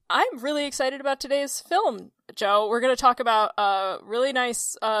I'm really excited about today's film, Joe. We're going to talk about a really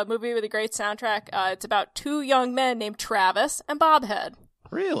nice movie with a great soundtrack. It's about two young men named Travis and Bobhead.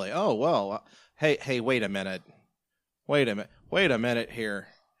 Really? Oh, well. Hey, wait a minute. Wait a minute here.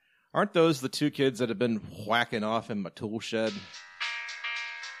 Aren't those the two kids that have been whacking off in my tool shed?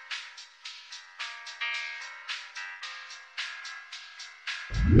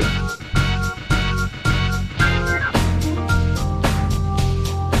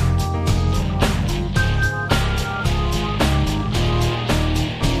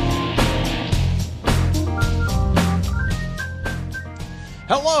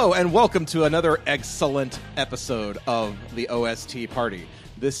 Hello, and welcome to another excellent episode of the OST Party.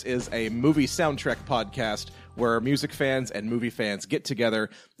 This is a movie soundtrack podcast where music fans and movie fans get together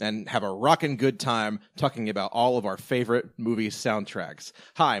and have a rockin' good time talking about all of our favorite movie soundtracks.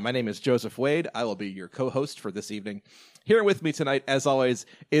 Hi, my name is Joseph Wade. I will be your co-host for this evening. Here with me tonight, as always,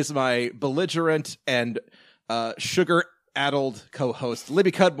 is my belligerent and sugar-addled co-host,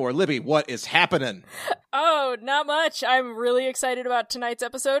 Libby Cudmore. Libby, what is happening? Oh, not much. I'm really excited about tonight's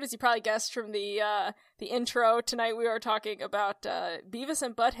episode. As you probably guessed from the intro, tonight we are talking about Beavis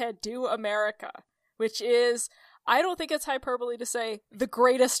and Butthead Do America, which is, I don't think it's hyperbole to say, the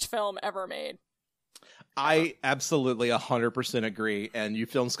greatest film ever made. I absolutely 100% agree, and you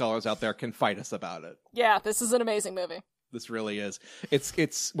film scholars out there can fight us about it. Yeah, this is an amazing movie. This really is.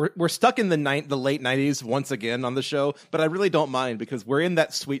 We're stuck in the late 90s once again on the show, but I really don't mind because we're in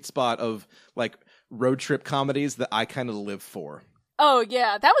that sweet spot of like road trip comedies that I kind of live for. Oh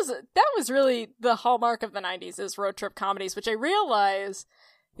yeah, that was really the hallmark of the 90s is road trip comedies, which I realize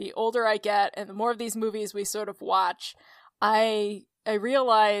the older I get and the more of these movies we sort of watch, I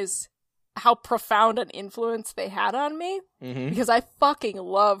realize how profound an influence they had on me, because I fucking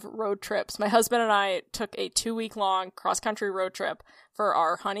love road trips. My husband and I took a 2-week-long cross-country road trip for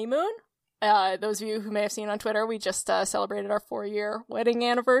our honeymoon. Those of you who may have seen on Twitter, we just celebrated our 4-year wedding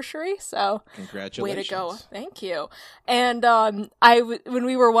anniversary, so congratulations. Way to go. Thank you. And when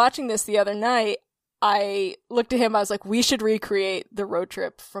we were watching this the other night, I looked at him, I was like, we should recreate the road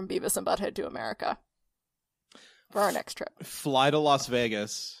trip from Beavis and Butthead to America for our next trip. Fly to Las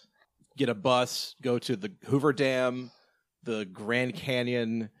Vegas, get a bus, go to the Hoover Dam, the Grand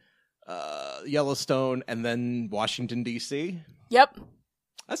Canyon, Yellowstone, and then Washington, D.C.? Yep.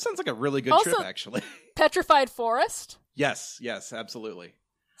 That sounds like a really good trip, actually. Petrified Forest? Yes, absolutely.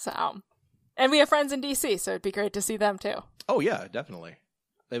 So, and we have friends in D.C., so it'd be great to see them, too. Oh, yeah, definitely.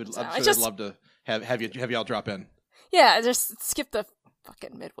 They'd love to have y'all drop in. Yeah, just skip the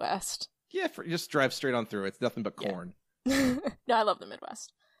fucking Midwest. Yeah, just drive straight on through. It's nothing but corn. No, I love the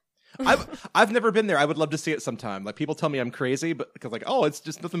Midwest. I've never been there. I would love to see it sometime. Like, people tell me I'm crazy, but because like, oh, it's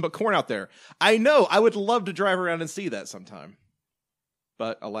just nothing but corn out there. I know. I would love to drive around and see that sometime.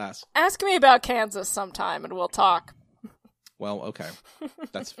 But alas. Ask me about Kansas sometime and we'll talk. Well, okay.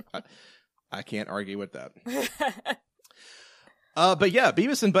 I can't argue with that. But yeah,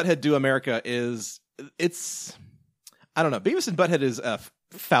 Beavis and Butthead Do America I don't know. Beavis and Butthead is a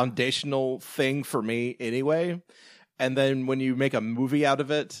foundational thing for me anyway. And then when you make a movie out of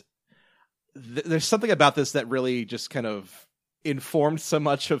it, there's something about this that really just kind of informed so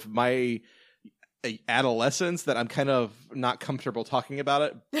much of my adolescence that I'm kind of not comfortable talking about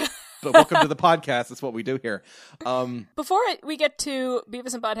it. But welcome to the podcast. That's what we do here. Before we get to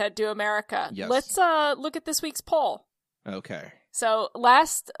Beavis and Butthead Do America, yes. Let's look at this week's poll. Okay. So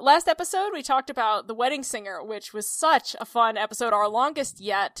last episode, we talked about The Wedding Singer, which was such a fun episode, our longest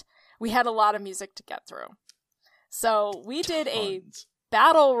yet. We had a lot of music to get through. So we did a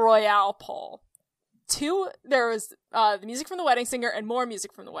battle royale poll. There was the music from The Wedding Singer and more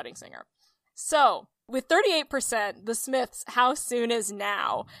music from The Wedding Singer. So with 38%, The Smiths' How Soon Is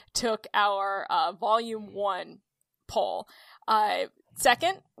Now took our Volume 1 poll.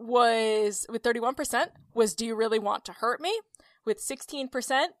 Second was, with 31%, was Do You Really Want to Hurt Me? With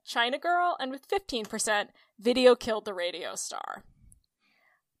 16%, China Girl, and with 15%, Video Killed the Radio Star.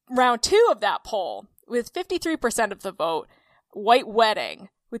 Round 2 of that poll, with 53% of the vote, White Wedding.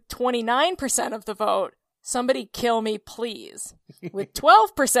 With 29% of the vote, Somebody Kill Me Please. With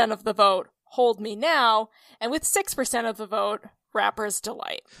 12% of the vote, Hold Me Now. And with 6% of the vote, Rapper's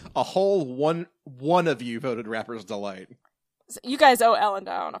Delight. A whole one of you voted Rapper's Delight. You guys owe Ellen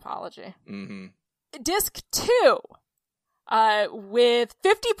Dow an apology. Mm-hmm. Disc 2. With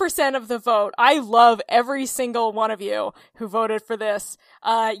 50% of the vote, I love every single one of you who voted for this.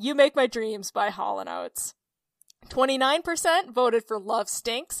 You Make My Dreams by Hall & Oates. 29% voted for Love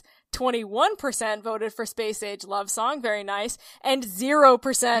Stinks. 21% voted for Space Age Love Song, very nice. And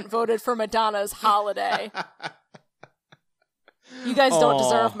 0% voted for Madonna's Holiday. You guys don't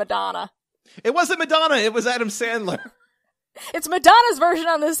deserve Madonna. It wasn't Madonna. It was Adam Sandler. It's Madonna's version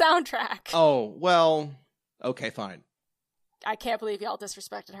on the soundtrack. Oh, well, okay, fine. I can't believe y'all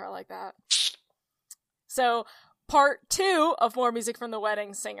disrespected her like that. So, part 2 of More Music from the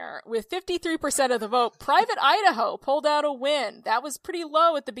Wedding Singer. With 53% of the vote, Private Idaho pulled out a win. That was pretty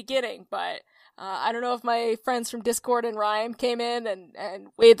low at the beginning, but I don't know if my friends from Discord and Rhyme came in and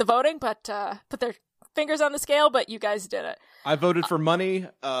weighed the voting, but put their fingers on the scale, but you guys did it. I voted for Money,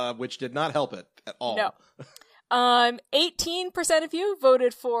 which did not help it at all. No. 18% of you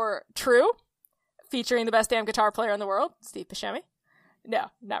voted for True, featuring the best damn guitar player in the world, Steve Buscemi.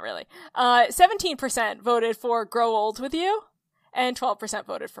 No, not really. 17% voted for Grow Old With You, and 12%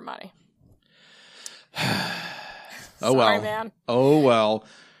 voted for Money. Oh, Sorry, well. Man. Oh, well.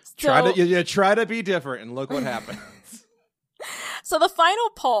 You try to be different, and look what happens. So the final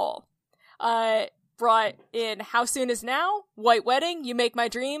poll brought in How Soon Is Now, White Wedding, You Make My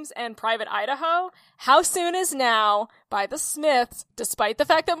Dreams, and Private Idaho. How Soon Is Now by the Smiths, despite the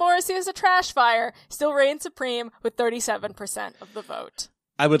fact that Morrissey is a trash fire, still reigns supreme with 37% of the vote.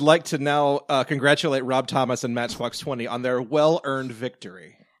 I would like to now congratulate Rob Thomas and Matchbox 20 on their well-earned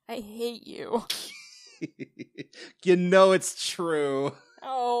victory. I hate you. You know it's true.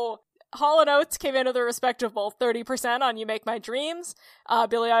 Oh, Hall & Oates came in with a respectable 30% on You Make My Dreams.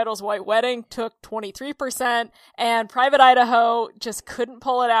 Billy Idol's White Wedding took 23%, and Private Idaho just couldn't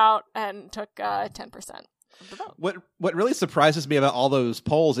pull it out and took 10% of the vote. What really surprises me about all those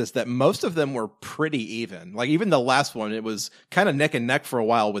polls is that most of them were pretty even. Like, even the last one, it was kind of neck and neck for a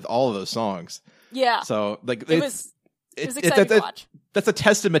while with all of those songs. Yeah. So, like, it was exciting to watch. That's a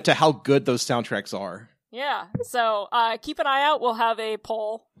testament to how good those soundtracks are. Yeah, so keep an eye out. We'll have a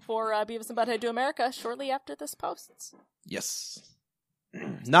poll for Beavis and Butthead Do America shortly after this posts. Yes.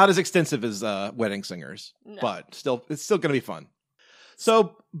 Not as extensive as Wedding Singers, No. but it's still going to be fun.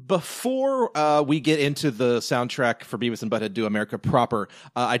 So before we get into the soundtrack for Beavis and Butthead Do America proper,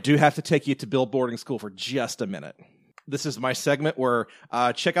 I do have to take you to Bill Boarding School for just a minute. This is my segment where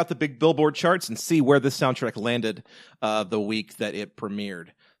check out the big Billboard charts and see where this soundtrack landed the week that it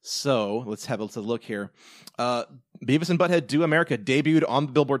premiered. So let's have a look here. Beavis and Butthead Do America debuted on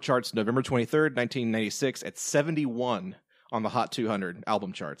the Billboard charts November 23rd, 1996 at 71 on the Hot 200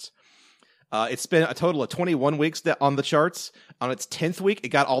 album charts. It's been a total of 21 weeks on the charts. On its 10th week, it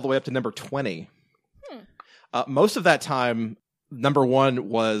got all the way up to number 20. Most of that time, number 1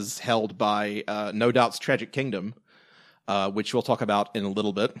 was held by No Doubt's Tragic Kingdom, which we'll talk about in a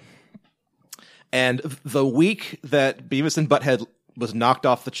little bit. And the week that Beavis and Butthead was knocked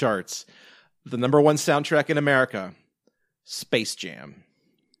off the charts, the number 1 soundtrack in America, Space Jam.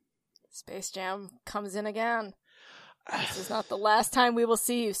 Space Jam comes in again. This is not the last time we will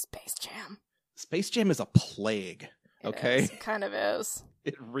see you, Space Jam. Space Jam is a plague, okay? It kind of is.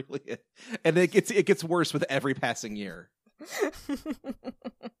 It really is. And it gets worse with every passing year.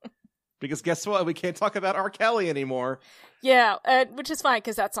 Because guess what? We can't talk about R. Kelly anymore. Yeah, which is fine,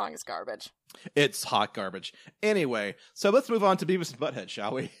 because that song is garbage. It's hot garbage. Anyway, so let's move on to Beavis and Butthead,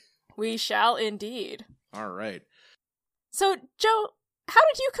 shall we? We shall indeed. All right. So, Joe, how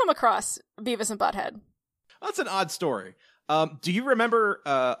did you come across Beavis and Butthead? That's an odd story. Do you remember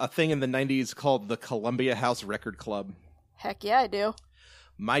a thing in the 90s called the Columbia House Record Club? Heck yeah, I do.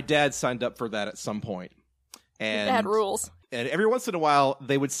 My dad signed up for that at some point. And Dad rules. And every once in a while,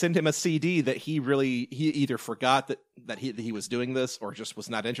 they would send him a CD that he either forgot that he was doing this or just was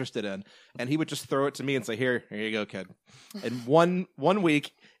not interested in. And he would just throw it to me and say, here you go, kid. And one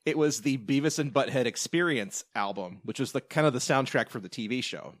week, it was the Beavis and Butthead Experience album, which was the kind of the soundtrack for the TV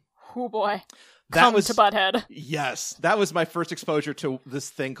show. Oh boy. Come to Butthead. Yes. That was my first exposure to this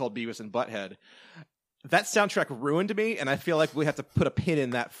thing called Beavis and Butthead. That soundtrack ruined me, and I feel like we have to put a pin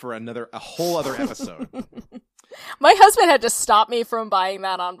in that for a whole other episode. My husband had to stop me from buying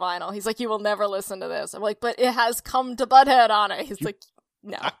that on vinyl. He's like, you will never listen to this. I'm like, but it has Come to Butthead on it. He's like,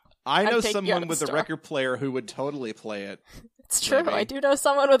 no. I know someone with a record player who would totally play it. It's true. Maybe. I do know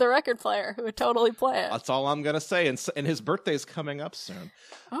someone with a record player who would totally play it. That's all I'm going to say. And his birthday's coming up soon.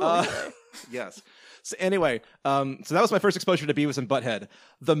 Oh, really? Yes. So anyway, so that was my first exposure to Beavis and Butthead.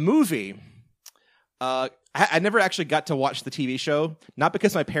 The movie... I never actually got to watch the TV show, not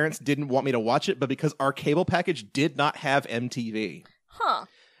because my parents didn't want me to watch it, but because our cable package did not have MTV. Huh.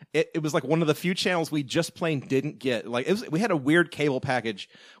 It was like one of the few channels we just plain didn't get. Like we had a weird cable package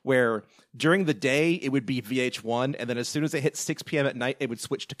where during the day it would be VH1, and then as soon as it hit 6 p.m. at night, it would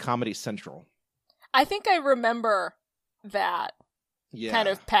switch to Comedy Central. I think I remember that kind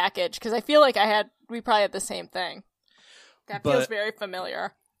of package, because I feel like we probably had the same thing. That feels very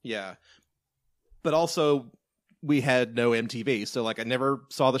familiar. Yeah. But also, we had no MTV, so like I never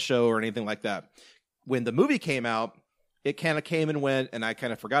saw the show or anything like that. When the movie came out, it kind of came and went, and I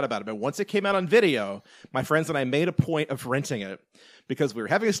kind of forgot about it. But once it came out on video, my friends and I made a point of renting it because we were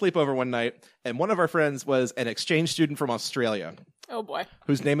having a sleepover one night, and one of our friends was an exchange student from Australia. Oh, boy.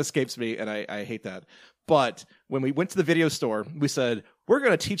 Whose name escapes me, and I hate that. But when we went to the video store, we said, we're going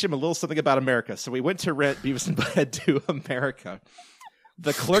to teach him a little something about America. So we went to rent Beavis and Butthead to America.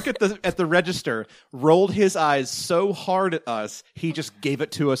 The clerk at the register rolled his eyes so hard at us, he just gave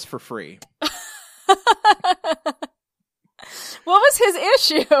it to us for free. What was his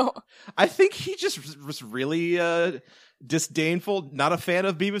issue? I think he just was really disdainful, not a fan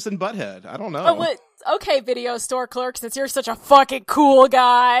of Beavis and Butthead. I don't know. Oh, what? Okay, video store clerk, since you're such a fucking cool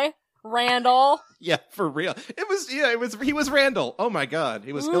guy, Randall. Yeah, for real. He was Randall. Oh my god.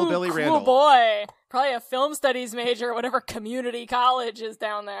 He was Hillbilly cool Randall. Boy. Probably a film studies major, whatever community college is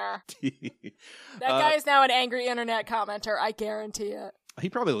down there. That guy is now an angry internet commenter, I guarantee it. He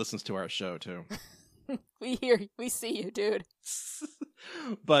probably listens to our show too. We see you, dude.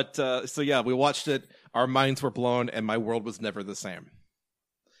 But, so yeah, we watched it, our minds were blown, and my world was never the same.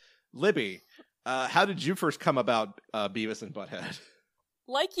 Libby, how did you first come about Beavis and Butthead?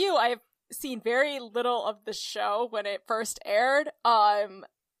 Like you, I've seen very little of the show when it first aired.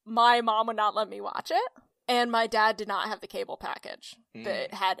 My mom would not let me watch it, and my dad did not have the cable package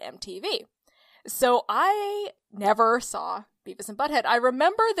that had MTV. So I never saw Beavis and Butthead. I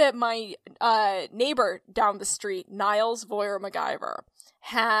remember that my neighbor down the street, Niles Voyer MacGyver,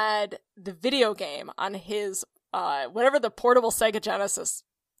 had the video game on his, whatever the portable Sega Genesis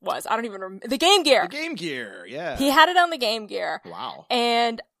was. I don't even remember. The Game Gear. The Game Gear, yeah. He had it on the Game Gear. Wow.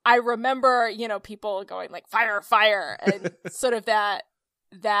 And I remember, people going like, fire, fire, and sort of those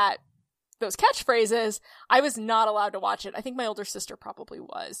catchphrases. I was not allowed to watch it. I think my older sister probably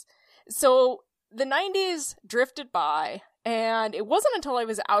was. So the 90s drifted by, and it wasn't until I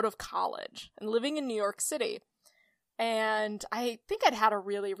was out of college and living in New York City, and I think I'd had a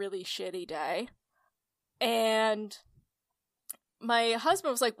really, really shitty day, and my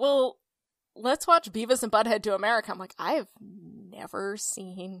husband was like, well, let's watch Beavis and Butthead to America. I'm like, I've never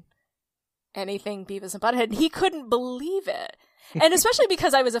seen anything Beavis and Butthead, and he couldn't believe it, and especially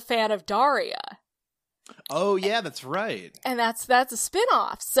because I was a fan of Daria. Oh, yeah, that's right. And that's a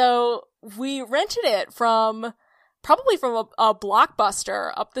spin-off. So we rented it probably from a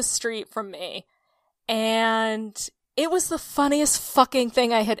Blockbuster up the street from me. And it was the funniest fucking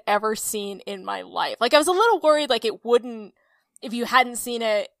thing I had ever seen in my life. Like, I was a little worried, like, it wouldn't, if you hadn't seen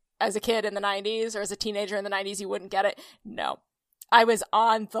it as a kid in the 90s or as a teenager in the 90s, you wouldn't get it. No. I was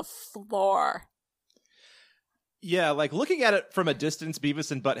on the floor. Yeah, like looking at it from a distance,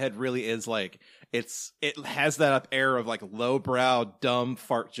 Beavis and Butthead really is like, it has that air of like lowbrow, dumb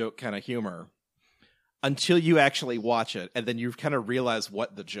fart joke kind of humor until you actually watch it, and then you kind of realize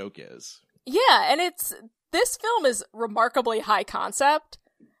what the joke is. Yeah, and this film is remarkably high concept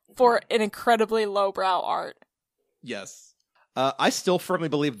for an incredibly lowbrow art. Yes. I still firmly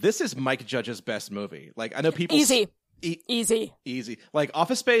believe this is Mike Judge's best movie. Like, I know people... Easy. Like,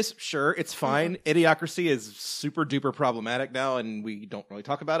 Office Space, sure, it's fine. Idiocracy is super duper problematic now, and we don't really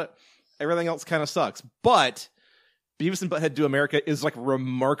talk about it. Everything else kind of sucks. But Beavis and Butthead Do America is, like,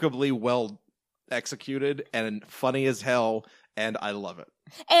 remarkably well executed and funny as hell, and I love it.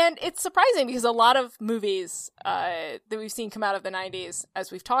 And it's surprising because a lot of movies that we've seen come out of the 90s,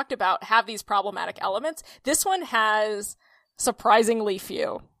 as we've talked about, have these problematic elements. This one has surprisingly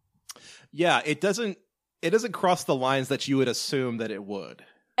few. Yeah, it doesn't cross the lines that you would assume that it would.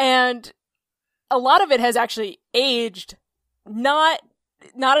 And a lot of it has actually aged not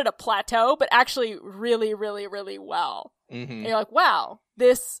at a plateau, but actually really, really, really well. Mm-hmm. And you're like, wow,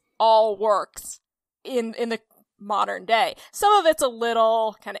 this all works in the modern day. Some of it's a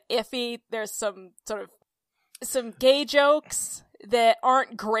little kind of iffy. There's some gay jokes that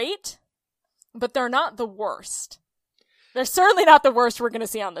aren't great, but they're not the worst. They're certainly not the worst we're going to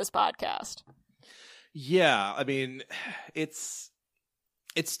see on this podcast. Yeah, I mean, it's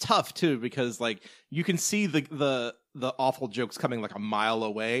tough too because like you can see the awful jokes coming like a mile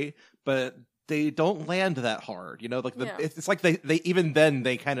away, but they don't land that hard. Like it's like they even then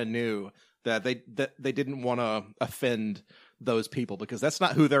they kind of knew that they didn't want to offend those people because that's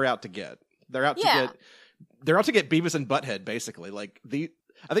not who they're out to get. They're out to get Beavis and Butthead basically. Like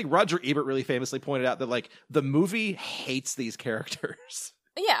I think Roger Ebert really famously pointed out that like the movie hates these characters.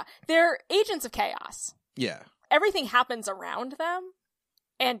 Yeah, they're agents of chaos. Yeah. Everything happens around them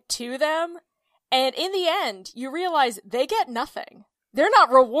and to them, and in the end, you realize they get nothing. They're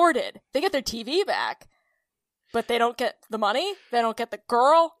not rewarded. They get their TV back, but they don't get the money, they don't get the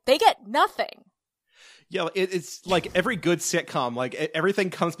girl, they get nothing. Yeah, it's like every good sitcom, like everything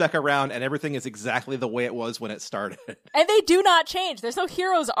comes back around and everything is exactly the way it was when it started. And they do not change. There's no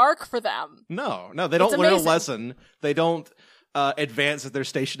hero's arc for them. No, they don't learn a lesson. They don't advance at their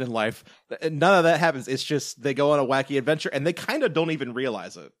station in life. None of that happens. It's just they go on a wacky adventure and they kind of don't even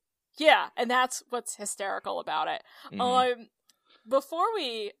realize it. Yeah, and that's what's hysterical about it. Before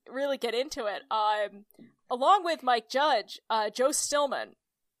we really get into it, along with Mike Judge, Joe Stillman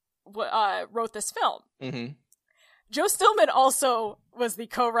wrote this film. Mm-hmm. Joe Stillman also was the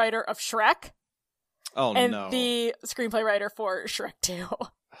co-writer of Shrek. And the screenplay writer for Shrek 2.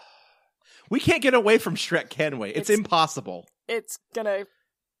 We can't get away from Shrek, can we? It's impossible. It's gonna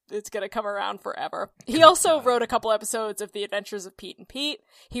come around forever. He also wrote a couple episodes of The Adventures of Pete and Pete.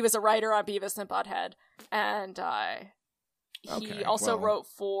 He was a writer on Beavis and Butthead. And he also wrote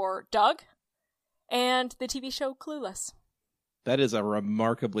for Doug and the TV show Clueless. That is a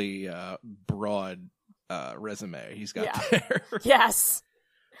remarkably broad resume he's got there. Yes.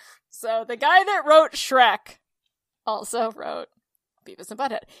 So the guy that wrote Shrek also wrote Beavis and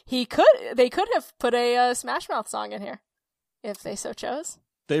Butthead. They could have put a Smash Mouth song in here if they so chose.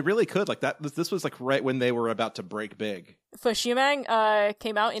 They really could. Like that. This was like right when they were about to break big. Fushimang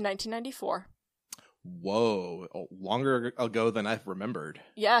came out in 1994. Whoa, longer ago than I've remembered.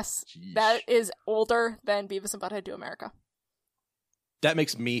 Yes, Jeez. That is older than Beavis and Butthead Do America. That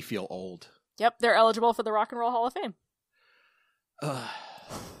makes me feel old. Yep, they're eligible for the Rock and Roll Hall of Fame.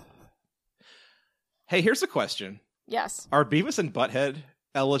 Hey, here's a question. Yes. Are Beavis and Butthead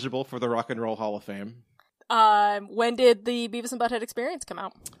eligible for the Rock and Roll Hall of Fame? When did the Beavis and Butthead Experience come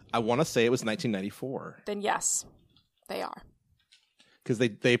out? I want to say it was 1994. Then yes, they are. Because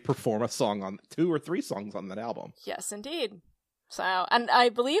they perform a song on 2 or 3 songs on that album. Yes, indeed. So, and I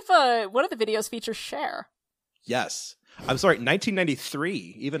believe one of the videos features Cher. Yes. I'm sorry,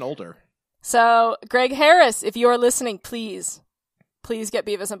 1993, even older. So, Greg Harris, if you're listening, please get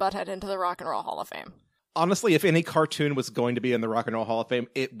Beavis and Butthead into the Rock and Roll Hall of Fame. Honestly, if any cartoon was going to be in the Rock and Roll Hall of Fame,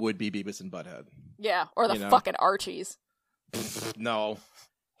 it would be Beavis and Butthead. Yeah, or the fucking Archies. No.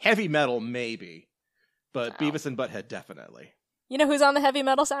 Heavy metal, maybe. But no. Beavis and Butthead, definitely. You know who's on the heavy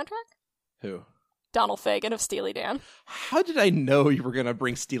metal soundtrack? Who? Donald Fagen of Steely Dan. How did I know you were going to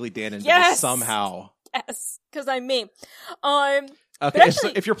bring Steely Dan into this somehow? Yes, because I'm me. Okay, actually,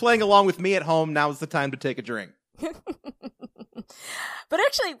 so if you're playing along with me at home, now's the time to take a drink. But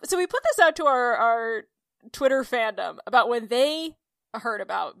actually, so we put this out to our Twitter fandom about when they heard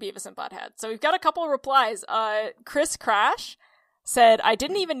about Beavis and Butthead. So we've got a couple of replies. Chris Crash said, I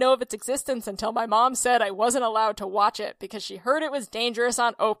didn't even know of its existence until my mom said I wasn't allowed to watch it because she heard it was dangerous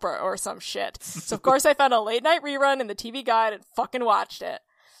on Oprah or some shit. So of course I found a late night rerun in the TV Guide and fucking watched it.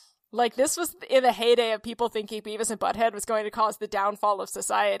 Like, this was in the heyday of people thinking Beavis and Butthead was going to cause the downfall of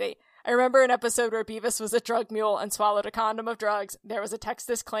society. I remember an episode where Beavis was a drug mule and swallowed a condom of drugs. There was a text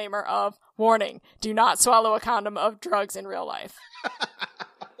disclaimer of, warning, do not swallow a condom of drugs in real life.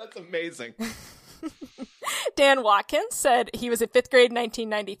 That's amazing. Dan Watkins said he was in 5th grade in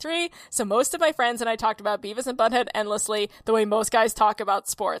 1993, so most of my friends and I talked about Beavis and Butthead endlessly, the way most guys talk about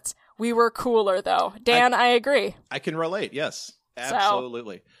sports. We were cooler, though. Dan, I agree. I can relate, yes.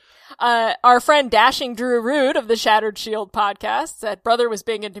 Absolutely. So, our friend Dashing Drew Rude of the Shattered Shield podcast said brother was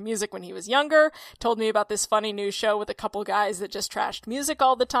big into music when he was younger, told me about this funny new show with a couple guys that just trashed music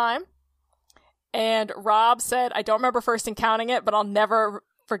all the time. And Rob said, I don't remember first encountering it, but I'll never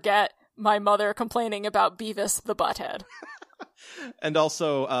forget my mother complaining about Beavis the Butthead. And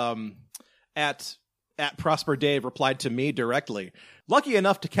also, at Prosper Dave replied to me directly. Lucky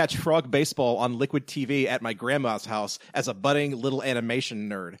enough to catch frog baseball on Liquid TV at my grandma's house as a budding little animation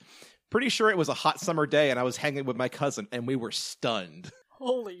nerd. Pretty sure it was a hot summer day and I was hanging with my cousin and we were stunned.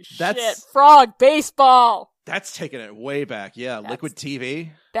 Holy shit. Frog baseball! That's taking it way back. Yeah, Liquid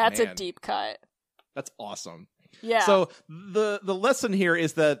TV. That's a deep cut. That's awesome. Yeah. So the lesson here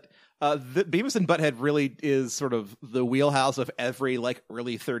is that the Beavis and Butthead really is sort of the wheelhouse of every like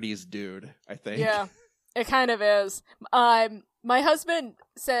early 30s dude, I think. Yeah, it kind of is. My husband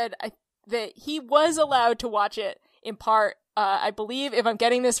said that he was allowed to watch it in part, I believe, if I'm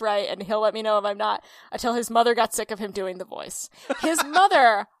getting this right, and he'll let me know if I'm not, until his mother got sick of him doing the voice. His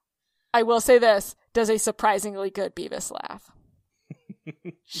mother, I will say this, does a surprisingly good Beavis laugh.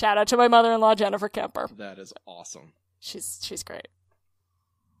 Shout out to my mother-in-law, Jennifer Kemper. That is awesome. She's great.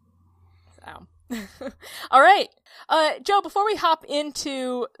 So. All right. Joe, before we hop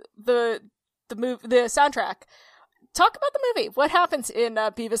into the soundtrack, talk about the movie. What happens in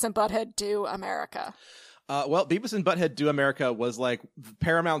Beavis and Butthead Do America? Well, Beavis and Butthead Do America was like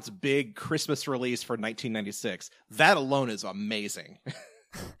Paramount's big Christmas release for 1996. That alone is amazing.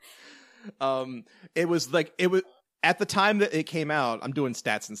 It was at the time that it came out. I'm doing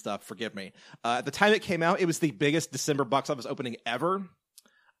stats and stuff. Forgive me. At the time it came out, it was the biggest December box office opening ever.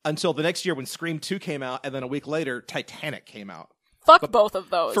 Until the next year when Scream 2 came out, and then a week later, Titanic came out. Fuck both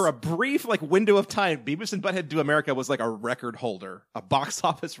of those. For a brief window of time, Beavis and Butthead Do America was a record holder, a box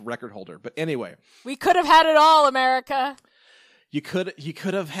office record holder. But anyway, we could have had it all, America. You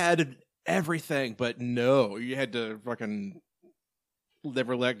could have had everything, but no, you had to fucking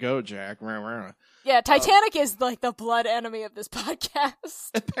never let go, Jack. Yeah, Titanic is the blood enemy of this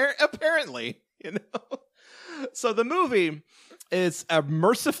podcast. Apparently, So the movie is a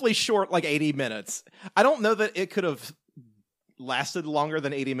mercifully short, 80 minutes. I don't know that it could have lasted longer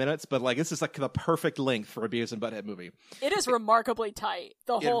than 80 minutes, but this is the perfect length for a Beavis and Butthead movie. It is remarkably tight.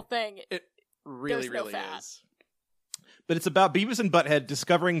 The whole thing. It really, really fat. is. But it's about Beavis and Butthead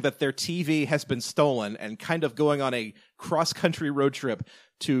discovering that their TV has been stolen and kind of going on a cross-country road trip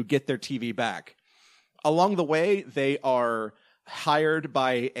to get their TV back. Along the way, they are hired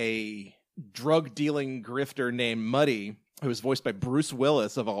by a drug-dealing grifter named Muddy, who is voiced by Bruce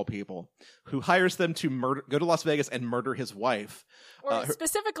Willis, of all people, who hires them to go to Las Vegas and murder his wife. Or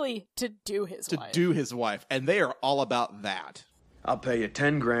specifically, to do his wife. To do his wife. And they are all about that. I'll pay you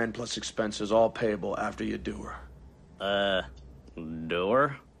 $10,000 plus expenses, all payable after you do her. Do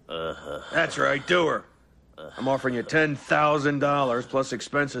her? That's right, do her. I'm offering you $10,000 plus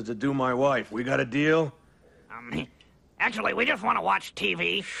expenses to do my wife. We got a deal? Actually, we just want to watch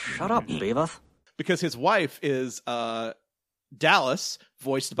TV. Shut up, Beavis. Because his wife is Dallas,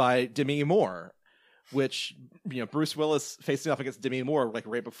 voiced by Demi Moore, which, Bruce Willis facing off against Demi Moore,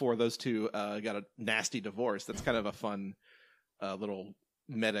 right before those two got a nasty divorce. That's kind of a fun little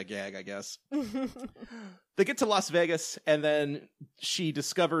meta gag, I guess. They get to Las Vegas, and then she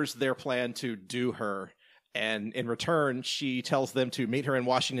discovers their plan to do her. And in return, she tells them to meet her in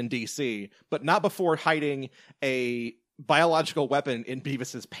Washington, D.C., but not before hiding a biological weapon in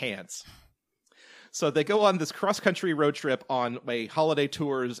Beavis's pants. So they go on this cross-country road trip on a holiday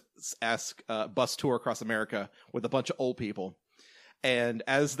tours-esque bus tour across America with a bunch of old people. And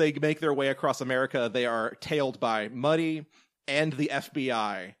as they make their way across America, they are tailed by Muddy and the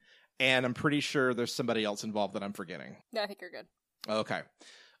FBI. And I'm pretty sure there's somebody else involved that I'm forgetting. No, I think you're good. Okay.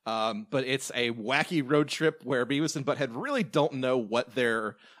 But it's a wacky road trip where Beavis and Butthead really don't know what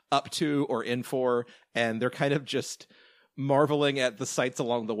they're up to or in for. And they're kind of just marveling at the sights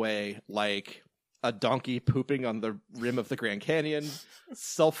along the way, like a donkey pooping on the rim of the Grand Canyon,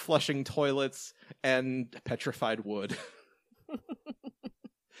 self-flushing toilets, and petrified wood.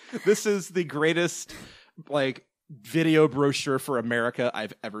 This is the greatest, video brochure for America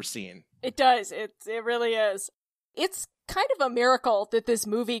I've ever seen. It does. It really is. It's kind of a miracle that this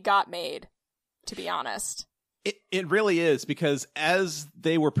movie got made, to be honest. It really is, because as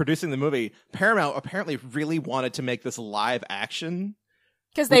they were producing the movie, Paramount apparently really wanted to make this live action.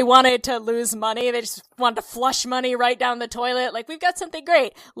 Because they wanted to lose money. They just wanted to flush money right down the toilet. We've got something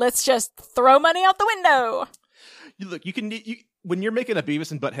great. Let's just throw money out the window. Look, when you're making a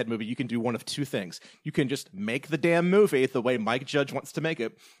Beavis and Butthead movie, you can do one of two things. You can just make the damn movie the way Mike Judge wants to make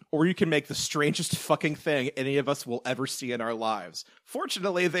it, or you can make the strangest fucking thing any of us will ever see in our lives.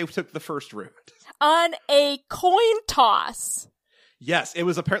 Fortunately, they took the first route. On a coin toss. Yes, it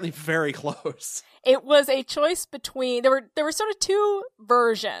was apparently very close. It was a choice between... There were sort of two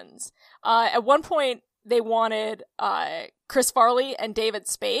versions. At one point, they wanted Chris Farley and David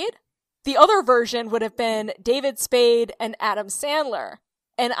Spade. The other version would have been David Spade and Adam Sandler.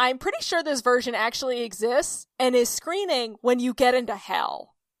 And I'm pretty sure this version actually exists and is screening when you get into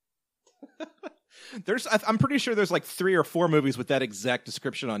hell. I'm pretty sure there's 3 or 4 movies with that exact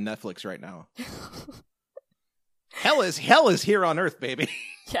description on Netflix right now. Hell is here on Earth, baby.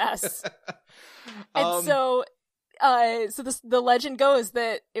 Yes. And so the legend goes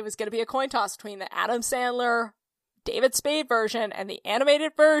that it was going to be a coin toss between the Adam Sandler, David Spade version and the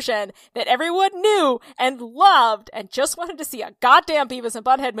animated version that everyone knew and loved and just wanted to see a goddamn Beavis and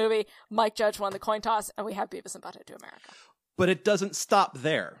Butthead movie. Mike Judge won the coin toss, and we have Beavis and Butthead Do America. But it doesn't stop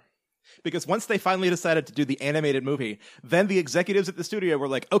there. Because once they finally decided to do the animated movie, then the executives at the studio were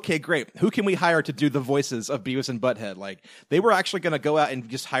like, okay, great. Who can we hire to do the voices of Beavis and Butthead? They were actually going to go out and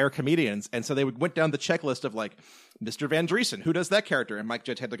just hire comedians. And so they went down the checklist of Mr. Van Driesen, who does that character? And Mike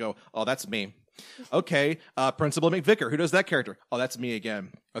Judge had to go, oh, that's me. Okay, Principal McVicker, who does that character? Oh, that's me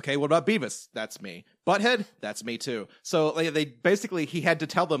again. Okay, what about Beavis? That's me. Butthead? That's me too. So he had to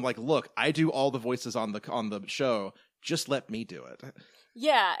tell them, look, I do all the voices on the show. Just let me do it.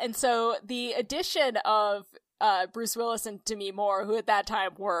 Yeah, and so the addition of Bruce Willis and Demi Moore, who at that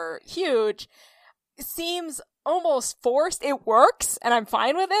time were huge, seems almost forced. It works, and I'm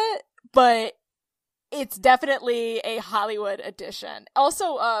fine with it, but it's definitely a Hollywood edition.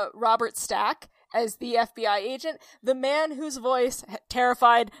 Also, Robert Stack as the FBI agent, the man whose voice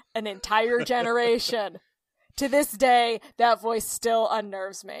terrified an entire generation. To this day, that voice still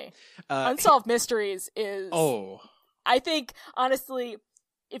unnerves me. Unsolved Mysteries is... Oh. I think, honestly,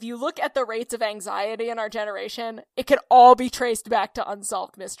 if you look at the rates of anxiety in our generation, it could all be traced back to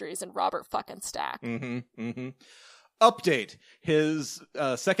Unsolved Mysteries and Robert fucking Stack. Update. His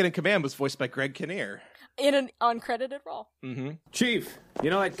second in command was voiced by Greg Kinnear. In an uncredited role. Chief, you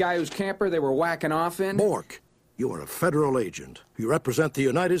know that guy whose camper they were whacking off in? Bork, you are a federal agent. You represent the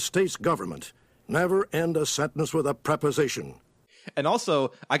United States government. Never end a sentence with a preposition. And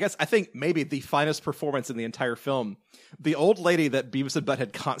also, I think maybe the finest performance in the entire film. The old lady that Beavis and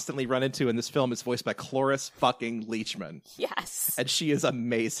Butthead constantly run into in this film is voiced by Cloris fucking Leachman. Yes. And she is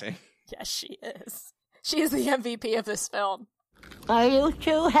amazing. Yes, she is. She is the MVP of this film. Are you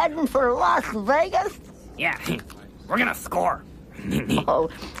two heading for Las Vegas? Yeah, we're gonna score. Oh,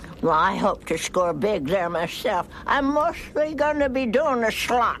 well, I hope to score big there myself. I'm mostly going to be doing the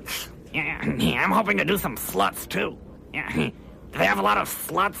slots. Yeah, I'm hoping to do some sluts, too. Yeah, do they have a lot of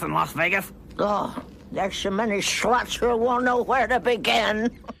sluts in Las Vegas? Oh, there's so many sluts you won't know where to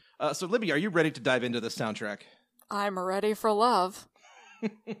begin. So, Libby, are you ready to dive into the soundtrack? I'm ready for love.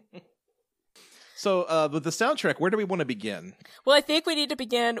 So, with the soundtrack, where do we want to begin? Well, I think we need to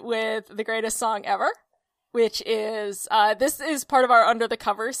begin with the greatest song ever, which is, this is part of our Under the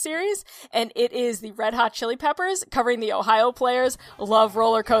Covers series, and it is the Red Hot Chili Peppers covering the Ohio Players' Love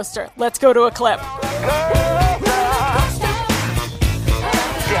Roller Coaster. Let's go to a clip.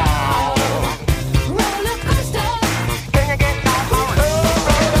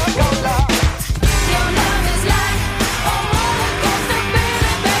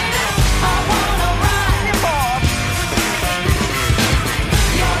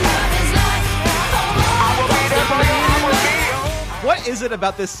 What is it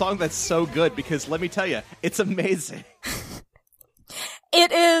about this song that's so good? Because let me tell you, it's amazing.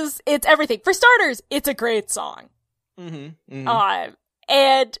 It's everything. For starters, it's a great song. And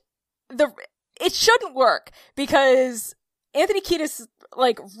it shouldn't work because Anthony Kiedis,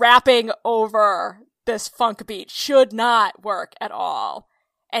 like, rapping over this funk beat should not work at all.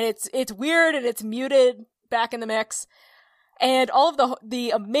 And it's weird and it's muted back in the mix. And all of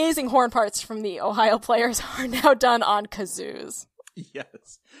the amazing horn parts from the Ohio Players are now done on kazoos.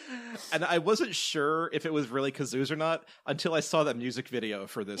 Yes. And I wasn't sure if it was really kazoos or not until I saw that music video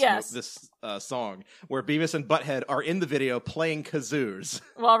for this song, where Beavis and Butthead are in the video playing kazoos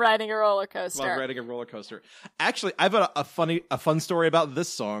while riding a roller coaster. Actually, I've got a fun story about this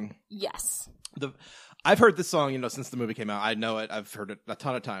song. Yes. I've heard this song, since the movie came out. I know it. I've heard it a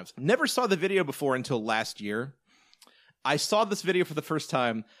ton of times. Never saw the video before until last year. I saw this video for the first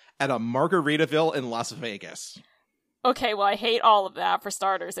time at a Margaritaville in Las Vegas. Okay, well, I hate all of that, for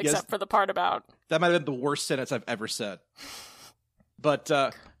starters, except for the part about... That might have been the worst sentence I've ever said. But,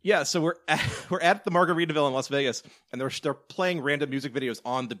 so we're at the Margaritaville in Las Vegas, and they're playing random music videos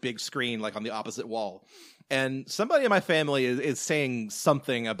on the big screen, like on the opposite wall. And somebody in my family is saying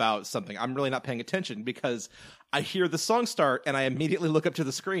something about something. I'm really not paying attention, because I hear the song start, and I immediately look up to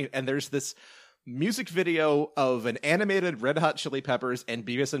the screen, and there's this music video of an animated Red Hot Chili Peppers and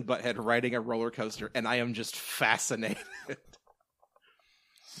Beavis and Butthead riding a roller coaster, and I am just fascinated.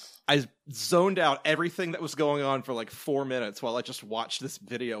 I zoned out everything that was going on for like 4 minutes while I just watched this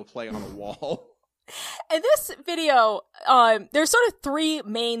video play on a wall. And this video, there's sort of 3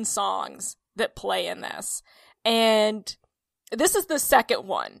 main songs that play in this, and this is the second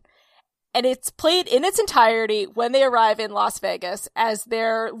one. And it's played in its entirety when they arrive in Las Vegas as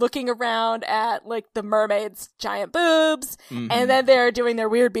they're looking around at, like, the mermaid's giant boobs. Mm-hmm. And then they're doing their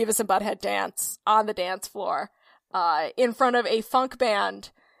weird Beavis and Butthead dance on the dance floor in front of a funk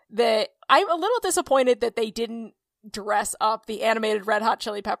band that I'm a little disappointed that they didn't dress up the animated Red Hot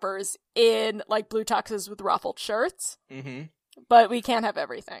Chili Peppers in, like, blue tuxes with ruffled shirts. Mm-hmm. But we can't have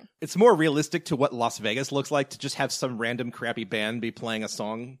everything. It's more realistic to what Las Vegas looks like to just have some random crappy band be playing a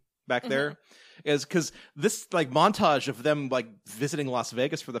song back there, is because this like montage of them like visiting Las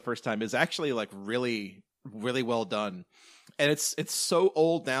Vegas for the first time is actually like really, really well done. And it's so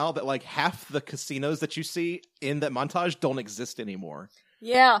old now that like half the casinos that you see in that montage don't exist anymore.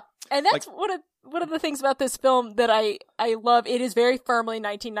 Yeah. And that's like, one of the things about this film that I love. It is very firmly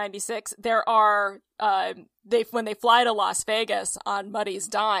 1996. There are when they fly to Las Vegas on Muddy's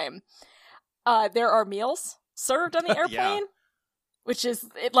dime, there are meals served on the airplane. Yeah. Which is,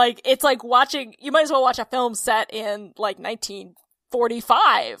 it's like watching, you might as well watch a film set in, like, 1950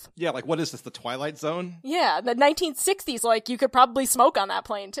 1945. Yeah, like, what is this, the Twilight Zone? Yeah, the 1960s, like, you could probably smoke on that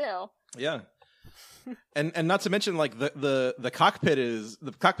plane, too. Yeah. And not to mention, like, the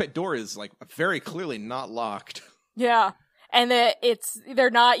cockpit door is, like, very clearly not locked. Yeah, and they're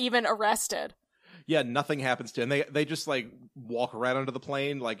not even arrested. Yeah, nothing happens to them. They just, like, walk right onto the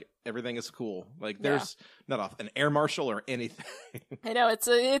plane, like, everything is cool. Like, there's not an air marshal or anything. I know, it's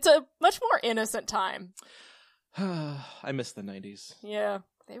a much more innocent time. I miss the 90s. Yeah,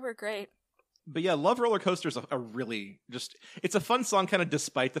 they were great. But yeah, Love Roller Coaster is a really just... It's a fun song, kind of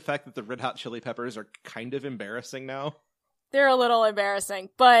despite the fact that the Red Hot Chili Peppers are kind of embarrassing now. They're a little embarrassing,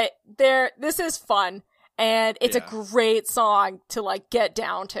 but this is fun, and it's a great song to, like, get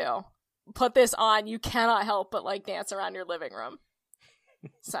down to. Put this on, you cannot help but, like, dance around your living room.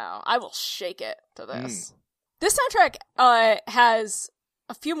 So, I will shake it to this. This soundtrack has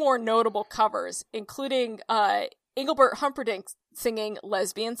a few more notable covers, including Engelbert Humperdinck singing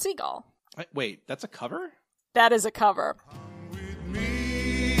Lesbian Seagull. Wait, that's a cover? That is a cover.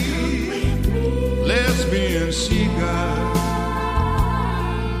 Lesbian seagull,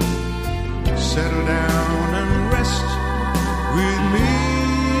 settle down and rest with me.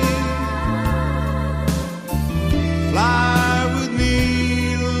 Fly with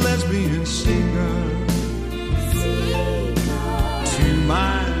me, lesbian seagull, to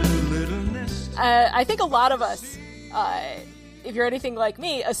my little nest. I think a lot of us, if you're anything like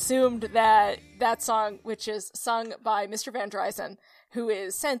me, assumed that song, which is sung by Mr. Van Driessen, who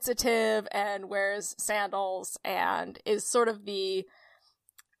is sensitive and wears sandals and is sort of a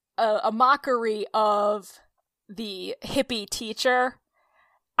mockery of the hippie teacher.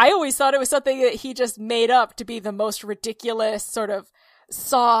 I always thought it was something that he just made up to be the most ridiculous, sort of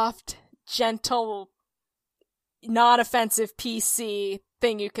soft, gentle, non-offensive PC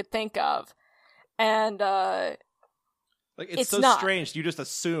thing you could think of. And, like, it's so not strange. You just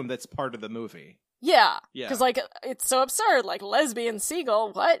assume that's part of the movie. Yeah. Because, like, it's so absurd. Like, Lesbian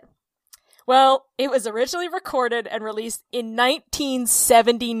Seagull, what? Well, it was originally recorded and released in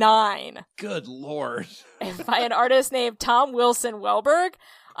 1979. Good lord. By an artist named Tom Wilson Welberg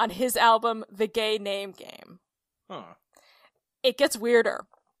on his album, The Gay Name Game. Huh. It gets weirder.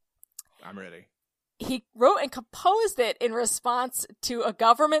 I'm ready. He wrote and composed it in response to a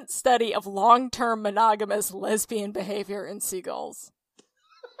government study of long-term monogamous lesbian behavior in seagulls.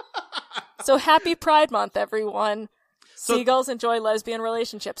 So happy Pride Month, everyone. Seagulls enjoy lesbian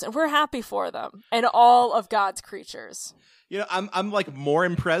relationships, and we're happy for them and all of God's creatures. You know, I'm like more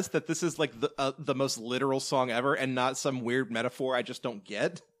impressed that this is like the most literal song ever and not some weird metaphor I just don't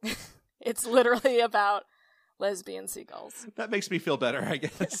get. It's literally about lesbian seagulls. That makes me feel better, I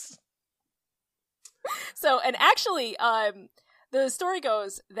guess. So, and actually, the story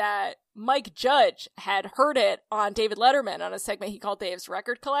goes that Mike Judge had heard it on David Letterman on a segment he called Dave's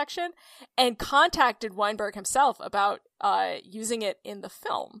Record Collection and contacted Weinberg himself about using it in the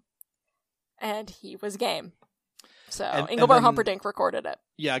film. And he was game. So Engelbert Humperdinck recorded it.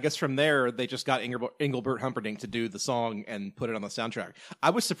 Yeah, I guess from there, they just got Engelbert Humperdinck to do the song and put it on the soundtrack.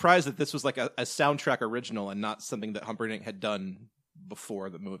 I was surprised that this was like a soundtrack original and not something that Humperdinck had done before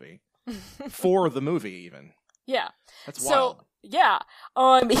the movie. For the movie, even. Yeah. That's wild. So, yeah. He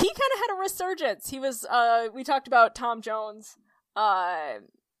kind of had a resurgence. He was, we talked about Tom Jones,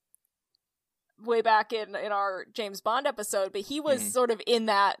 way back in our James Bond episode, but he was sort of in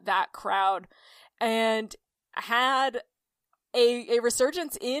that crowd and had a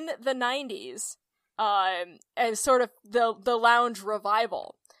resurgence in the 90s, as sort of the lounge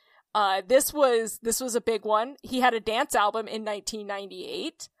revival. This was a big one. He had a dance album in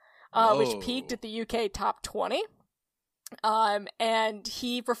 1998. Which peaked at the UK Top 20. And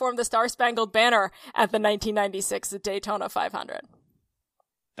he performed the Star Spangled Banner at the 1996 Daytona 500.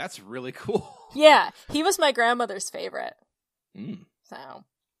 That's really cool. Yeah, he was my grandmother's favorite. So,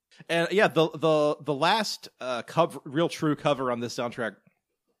 and yeah, the last real true cover on this soundtrack,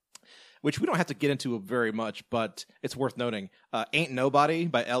 which we don't have to get into very much, but it's worth noting, "Ain't Nobody"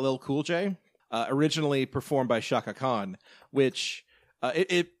 by LL Cool J, originally performed by Shaka Khan, which.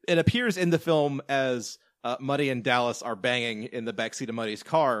 It appears in the film as Muddy and Dallas are banging in the backseat of Muddy's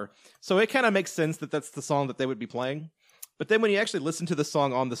car, so it kind of makes sense that that's the song that they would be playing. But then when you actually listen to the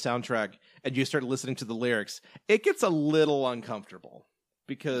song on the soundtrack and you start listening to the lyrics, it gets a little uncomfortable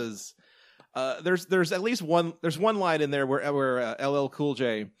because there's at least one line in there where LL Cool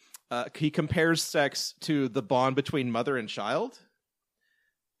J he compares sex to the bond between mother and child,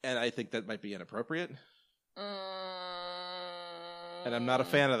 and I think that might be inappropriate. And I'm not a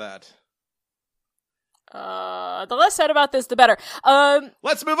fan of that. The less said about this, the better.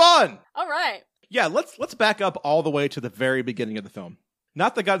 Let's move on! All right. Yeah, let's back up all the way to the very beginning of the film.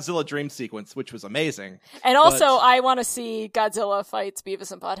 Not the Godzilla dream sequence, which was amazing. And also, I want to see Godzilla fights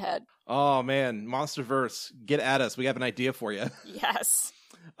Beavis and Butthead. Oh, man. Monsterverse, get at us. We have an idea for you. Yes.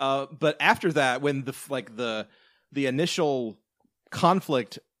 But after that, when the initial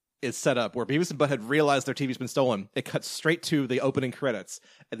conflict is set up, where Beavis and Butthead realize their TV's been stolen, it cuts straight to the opening credits.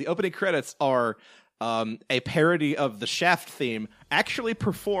 And the opening credits are a parody of the Shaft theme, actually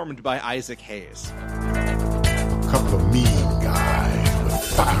performed by Isaac Hayes. A couple of mean guys with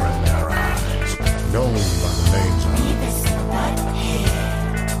fire in their eyes, known by the names of Beavis and Butthead.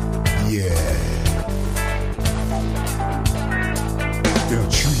 Yeah. They'll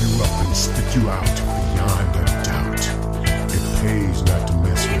chew you up and spit you out beyond a doubt. It pays not to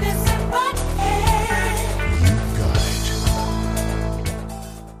mess with Beavis and Butthead. You got it.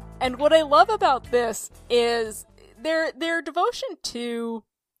 And what I love about this is their devotion to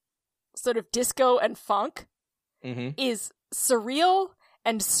sort of disco and funk is surreal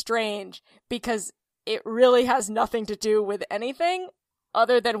and strange, because it really has nothing to do with anything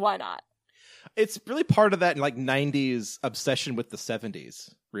other than why not. It's really part of that like 90s obsession with the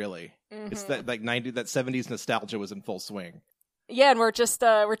 70s, really. It's that like 90s, that 70s nostalgia was in full swing. Yeah, and we're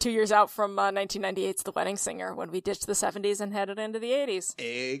 2 years out from 1998's The Wedding Singer, when we ditched the 70s and headed into the 80s.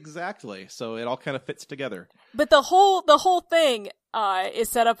 Exactly. So it all kind of fits together. But the whole thing is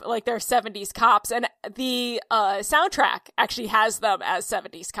set up like they're 70s cops, and the soundtrack actually has them as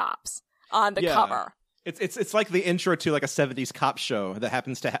 70s cops on the cover. It's like the intro to like a 70s cop show that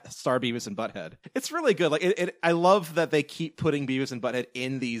happens to star Beavis and Butthead. It's really good. Like I love that they keep putting Beavis and Butthead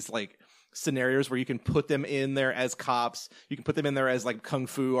in these like scenarios where you can put them in there as cops, you can put them in there as like kung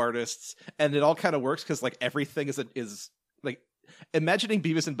fu artists, and it all kind of works because like everything is like, imagining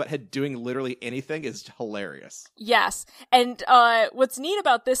Beavis and Butthead doing literally anything is hilarious. Yes, and what's neat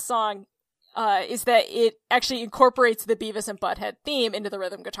about this song is that it actually incorporates the Beavis and Butthead theme into the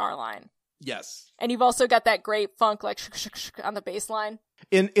rhythm guitar line. Yes. And you've also got that great funk like on the bass line.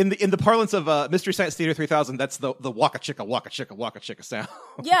 In the parlance of Mystery Science Theater 3000, that's the waka chicka sound.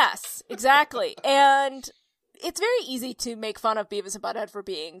 Yes, exactly. And it's very easy to make fun of Beavis and Butthead for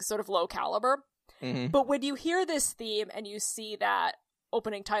being sort of low caliber. But when you hear this theme and you see that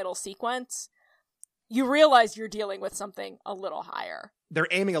opening title sequence, you realize you're dealing with something a little higher. They're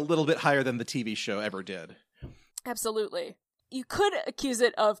aiming a little bit higher than the TV show ever did. Absolutely. You could accuse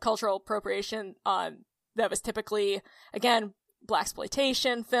it of cultural appropriation that was typically, again,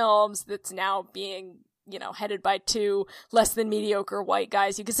 blaxploitation films that's now being, headed by two less than mediocre white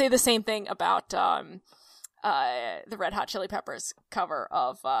guys. You could say the same thing about the Red Hot Chili Peppers cover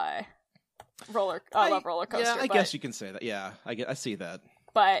of Love Roller Coaster. Yeah, I guess you can say that. Yeah, I see that.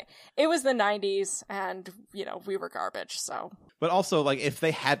 But it was the 90s, and, we were garbage, so... But also, like, if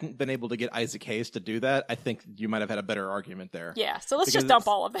they hadn't been able to get Isaac Hayes to do that, I think you might have had a better argument there. Yeah, so let's just dump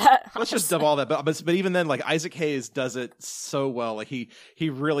all of that. Let's just dump all that. But even then, like, Isaac Hayes does it so well. Like, he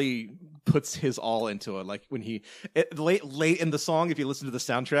really puts his all into it. Like, when late in the song, if you listen to the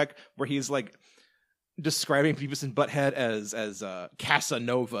soundtrack, where he's, like, describing Beavis and Butthead as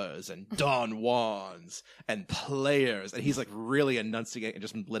Casanovas and Don Juans and players, and he's like really enunciating and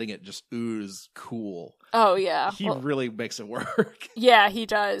just letting it just ooze cool. Oh yeah, he really makes it work. Yeah, he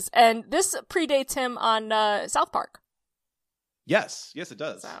does, and this predates him on South Park. Yes, it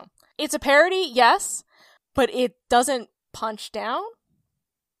does. So it's a parody, yes, but it doesn't punch down,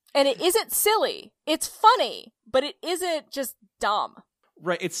 and it isn't silly. It's funny, but it isn't just dumb.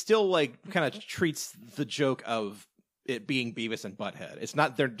 Right, it still like kind of treats the joke of it being Beavis and Butthead. It's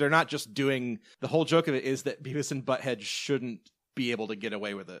not they're not just doing, the whole joke of it is that Beavis and Butthead shouldn't be able to get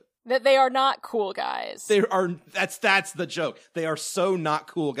away with it. That they are not cool guys. That's the joke. They are so not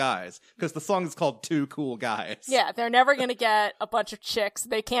cool guys, because the song is called Two Cool Guys. Yeah, they're never going to get a bunch of chicks.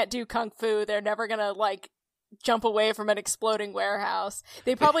 They can't do kung fu. They're never going to like jump away from an exploding warehouse.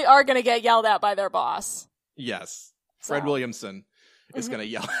 They probably are going to get yelled at by their boss. Yes. Fred Williamson is going to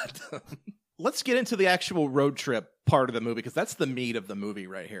yell at them. Let's get into the actual road trip part of the movie, because that's the meat of the movie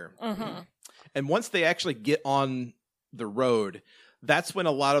right here. And once they actually get on the road, that's when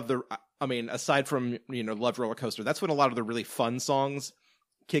a lot of aside from, Love Roller Coaster, that's when a lot of the really fun songs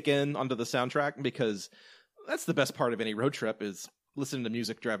kick in onto the soundtrack, because that's the best part of any road trip, is listening to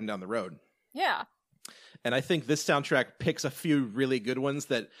music driving down the road. Yeah. And I think this soundtrack picks a few really good ones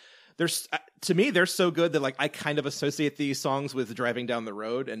that to me, they're so good that like I kind of associate these songs with driving down the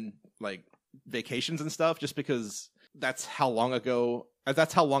road and like vacations and stuff, just because that's how long I've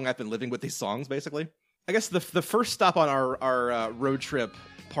been living with these songs, basically. I guess the first stop on our road trip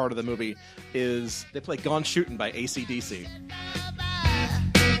part of the movie is they play Gone Shootin' by AC/DC.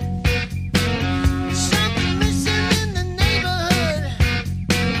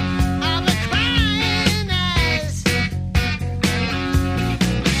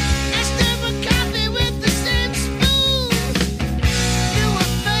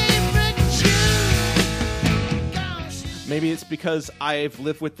 maybe it's because I've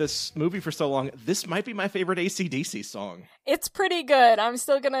lived with this movie for so long. This might be my favorite AC/DC song. It's pretty good. I'm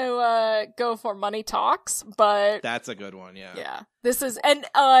still gonna go for Money Talks, but that's a good one. Yeah. Yeah. This is, and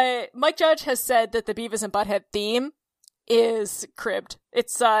Mike Judge has said that the Beavis and Butthead theme is cribbed.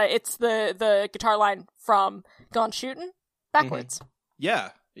 It's the guitar line from Gone Shootin' backwards. Mm-hmm. Yeah.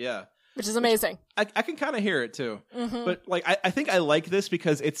 Yeah. Which is amazing. I can kind of hear it too. Mm-hmm. But like, I think I like this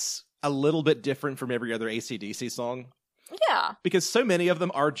because it's a little bit different from every other AC/DC song. Yeah. Because so many of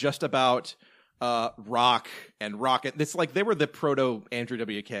them are just about rock and rocket. It's like they were the proto Andrew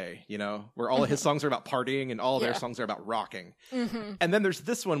WK, you know, where all of his songs are about partying and all of their songs are about rocking. Mm-hmm. And then there's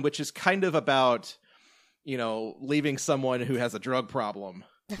this one, which is kind of about, you know, leaving someone who has a drug problem.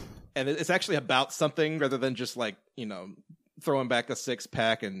 And it's actually about something rather than just like, you know, throwing back a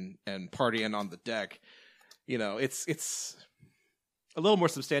 6-pack and partying on the deck. You know, it's a little more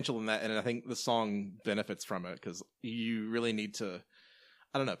substantial than that, and I think the song benefits from it because you really need to,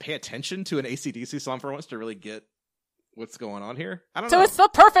 I don't know, pay attention to an AC/DC song for once to really get what's going on here. I don't know. So it's the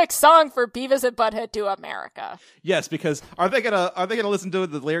perfect song for Beavis and Butthead Do America. Yes, because are they gonna listen to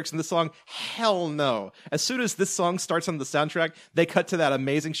the lyrics in the song? Hell no. As soon as this song starts on the soundtrack, they cut to that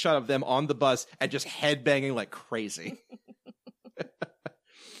amazing shot of them on the bus and just headbanging like crazy.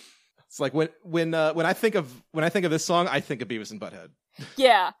 It's like when I think of this song, I think of Beavis and Butthead.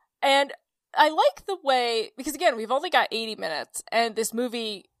 Yeah, and I like the way, because again, we've only got 80 minutes, and this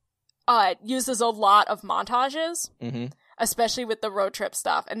movie uses a lot of montages, especially with the road trip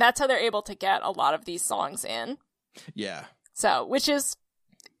stuff, and that's how they're able to get a lot of these songs in. Yeah. So,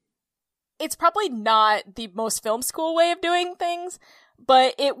 it's probably not the most film school way of doing things,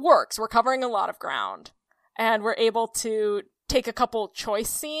 but it works. We're covering a lot of ground, and we're able to take a couple choice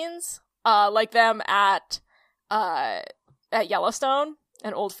scenes, like them at Yellowstone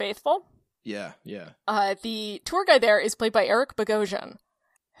and Old Faithful. Yeah, yeah. The tour guide there is played by Eric Bogosian,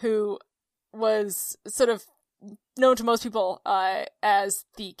 who was sort of known to most people as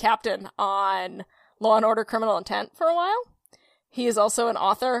the captain on Law and Order: Criminal Intent for a while. He is also an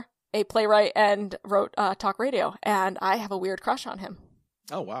author, a playwright, and wrote talk radio, and I have a weird crush on him.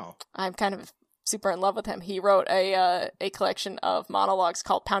 Oh, wow. I'm kind of super in love with him. He wrote a collection of monologues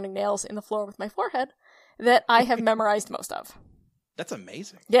called Pounding Nails in the Floor with My Forehead that I have memorized most of. That's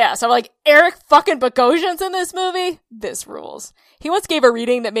amazing. Yeah, so I'm like, Eric fucking Bogosian's in this movie? This rules. He once gave a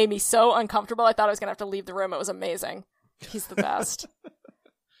reading that made me so uncomfortable I thought I was going to have to leave the room. It was amazing. He's the best.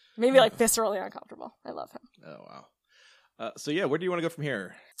 Made me like viscerally uncomfortable. I love him. Oh, wow. So yeah, where do you want to go from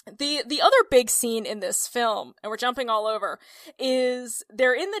here? The other big scene in this film, and we're jumping all over, is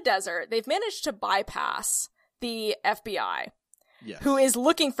they're in the desert. They've managed to bypass the FBI, who is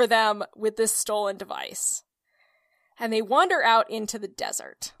looking for them with this stolen device. And they wander out into the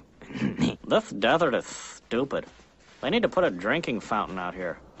desert. This desert is stupid. They need to put a drinking fountain out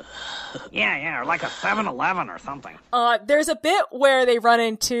here. Yeah, or like a 7-Eleven or something. There's a bit where they run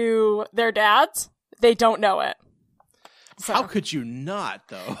into their dads. They don't know it. So. How could you not,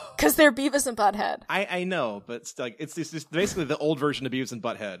 though? Because they're Beavis and Butthead. I know, but it's like it's basically the old version of Beavis and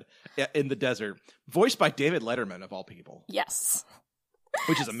Butthead in the desert, voiced by David Letterman of all people. Yes.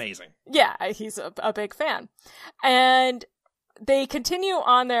 Which is amazing. Yeah, he's a big fan. And they continue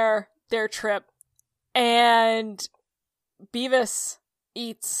on their trip, and Beavis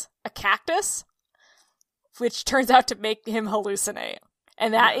eats a cactus, which turns out to make him hallucinate.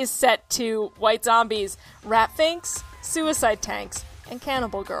 And that is set to White Zombies, Rat Finks, Suicide Tanks, and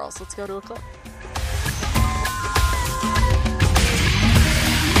Cannibal Girls. Let's go to a clip.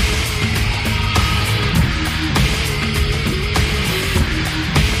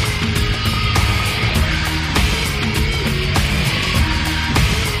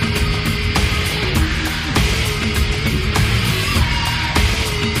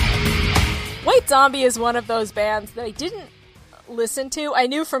 White Zombie is one of those bands that I didn't listen to. I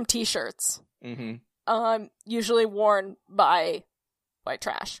knew from t-shirts. Mm-hmm. Usually worn by White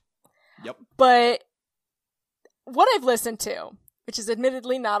Trash. Yep. But what I've listened to, which is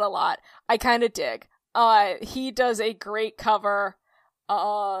admittedly not a lot, I kind of dig. He does a great cover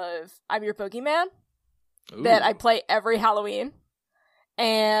of I'm Your Boogeyman that I play every Halloween.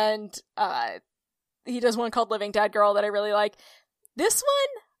 And he does one called Living Dead Girl that I really like. This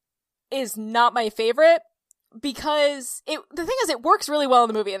one is not my favorite because the thing is it works really well in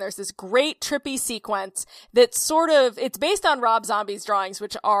the movie, and there's this great trippy sequence that it's based on Rob Zombie's drawings,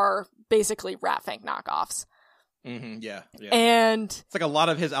 which are basically Rat Fink knockoffs. Mm-hmm, yeah. And it's like a lot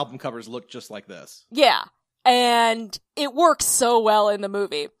of his album covers look just like this. Yeah. And it works so well in the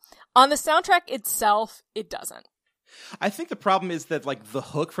movie. On the soundtrack itself, it doesn't. I think the problem is that like the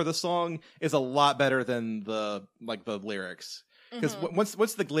hook for the song is a lot better than the lyrics. Because once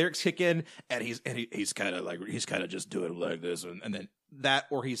the lyrics kick in and he's kind of just doing like this and then that,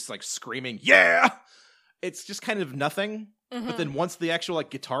 or he's like screaming, yeah, it's just kind of nothing. But then once the actual like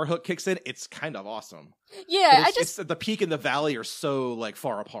guitar hook kicks in, it's kind of awesome. Yeah, it's the peak and the valley are so like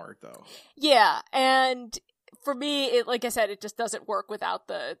far apart though. Yeah, and for me, it, like I said, it just doesn't work without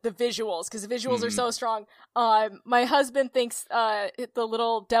the visuals, because the visuals are so strong. My husband thinks the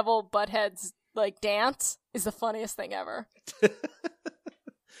little devil buttheads like dance is the funniest thing ever.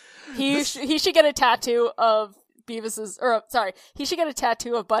 He should get a tattoo of Beavis's, or sorry, he should get a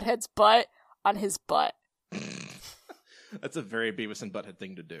tattoo of Butthead's butt on his butt. That's a very Beavis and Butthead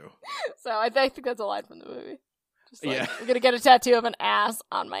thing to do. So I think that's a line from the movie. Just like, I'm gonna get a tattoo of an ass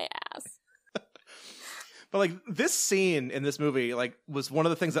on my ass. But like this scene in this movie, like was one of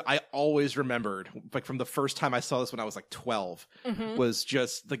the things that I always remembered, like from the first time I saw this when I was like 12, was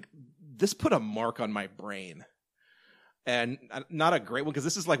just like this put a mark on my brain, and not a great one because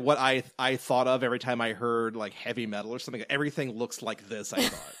this is like what I thought of every time I heard like heavy metal or something. Everything looks like this, I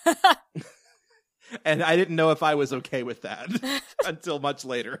thought, and I didn't know if I was okay with that until much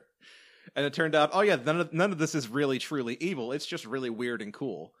later, and it turned out, oh yeah, none of this is really truly evil. It's just really weird and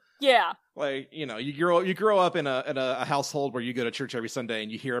cool. Yeah. Like, you know, you grow up in a household where you go to church every Sunday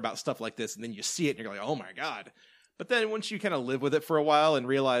and you hear about stuff like this and then you see it and you're like, oh my God. But then once you kind of live with it for a while and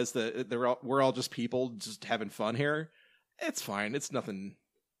realize that we're all just people just having fun here, it's fine. It's nothing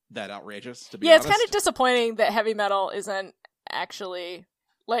that outrageous, to be honest. It's kind of disappointing that heavy metal isn't actually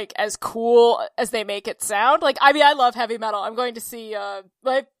like as cool as they make it sound. Like, I mean, I love heavy metal. I'm going to see,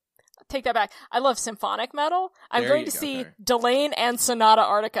 take that back. I love symphonic metal. I'm going to see Delane and Sonata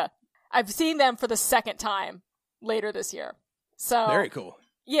Arctica. I've seen them for the second time later this year. So very cool.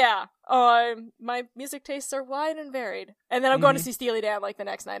 Yeah. My music tastes are wide and varied. And then I'm going to see Steely Dan like the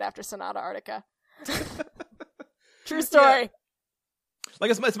next night after Sonata Arctica. True story. Yeah.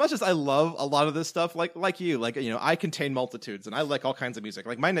 Like as much as I love a lot of this stuff, like you, like, you know, I contain multitudes and I like all kinds of music.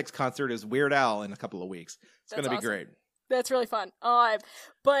 Like my next concert is Weird Al in a couple of weeks. It's going to be great. That's really fun.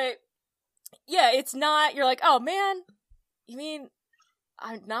 But yeah, it's not, you're like, oh man, you mean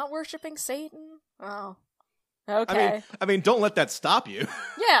I'm not worshiping Satan? Oh, okay. I mean, don't let that stop you.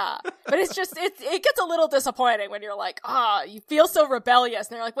 Yeah, but it's just, it gets a little disappointing when you're like, you feel so rebellious,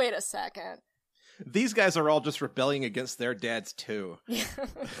 and they're like, wait a second. These guys are all just rebelling against their dads too.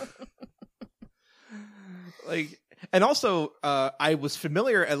 Like, and also, I was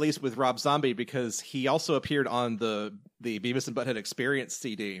familiar at least with Rob Zombie because he also appeared on the Beavis and Butthead Experience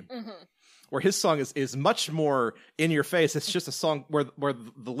CD. Where his song is much more in your face. It's just a song where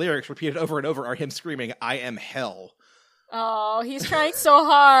the lyrics repeated over and over are him screaming, I am hell. Oh, he's trying so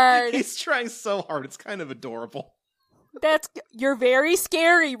hard. He's trying so hard. It's kind of adorable. You're very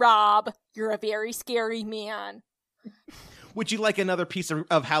scary, Rob. You're a very scary man. Would you like another piece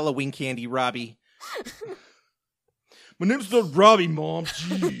of Halloween candy, Robbie? My name's not Robbie, Mom.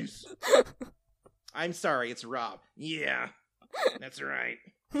 Jeez. I'm sorry, it's Rob. Yeah, that's right.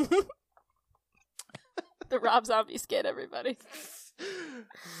 The Rob Zombie skit, everybody.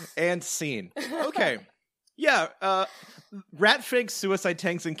 And scene. Okay. Yeah, Ratfink, Suicide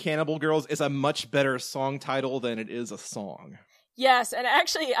Tanks, and Cannibal Girls is a much better song title than it is a song. Yes, and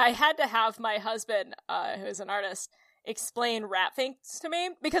actually I had to have my husband, who is an artist, explain Ratfinks to me,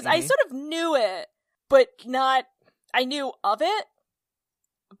 because I sort of knew it, but not... I knew of it,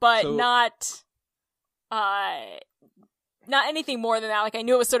 but not anything more than that. Like, I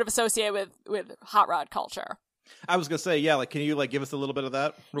knew it was sort of associated with hot rod culture. I was gonna say, yeah, like, can you, like, give us a little bit of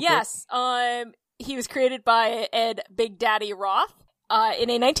that real Yes. quick? He was created by Ed Big Daddy Roth. In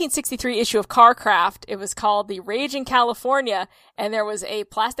a 1963 issue of Carcraft, it was called The Rage in California, and there was a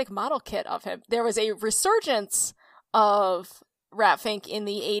plastic model kit of him. There was a resurgence of Ratfink in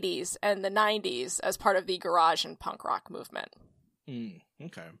the 80s and the 90s as part of the garage and punk rock movement.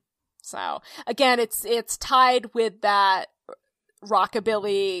 Okay. So, again, it's tied with that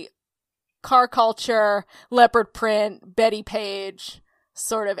rockabilly, car culture, leopard print, Betty Page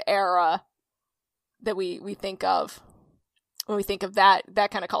sort of era that we think of when we think of that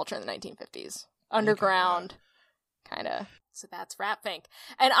kind of culture in the 1950s. Underground, kind of. So that's Ratfink.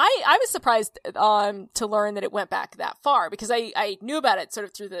 And I was surprised to learn that it went back that far, because I knew about it sort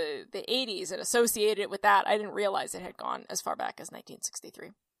of through the 80s and associated it with that. I didn't realize it had gone as far back as 1963.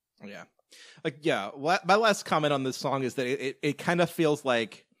 Yeah. Like, yeah, my last comment on this song is that it kind of feels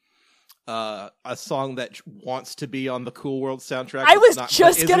like a song that wants to be on the Cool World soundtrack. I was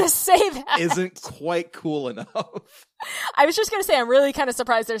just going to say that. Isn't quite cool enough. I was just going to say, I'm really kind of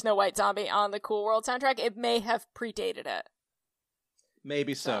surprised there's no White Zombie on the Cool World soundtrack. It may have predated it.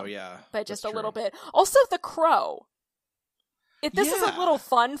 Maybe so, yeah. But just a little bit. Also, The Crow. This is a little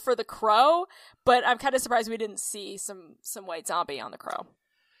fun for The Crow, but I'm kind of surprised we didn't see some White Zombie on The Crow.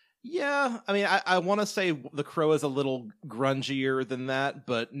 Yeah, I mean, I want to say The Crow is a little grungier than that,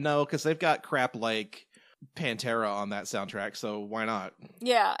 but no, because they've got crap like Pantera on that soundtrack, so why not?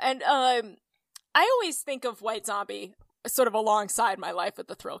 Yeah, and I always think of White Zombie sort of alongside My Life with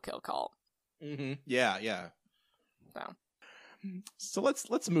the Thrill Kill Cult. Mm-hmm. Yeah. So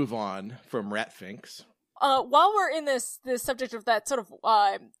let's move on from Ratfinks. While we're in this subject of that sort of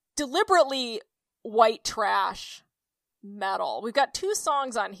deliberately white trash metal, we've got 2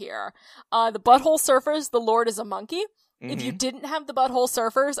 songs on here. The Butthole Surfers, The Lord is a Monkey. Mm-hmm. If you didn't have the Butthole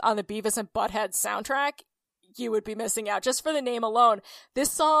Surfers on the Beavis and Butthead soundtrack, you would be missing out. Just for the name alone.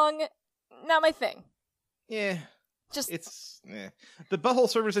 This song, not my thing. Yeah. The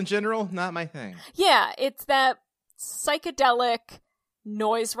Butthole Surfers in general, not my thing. Yeah, it's that psychedelic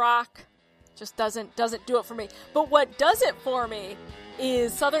noise rock. Just doesn't do it for me. But what does it for me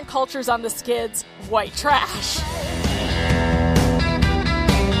is Southern Cultures on the Skids' White Trash.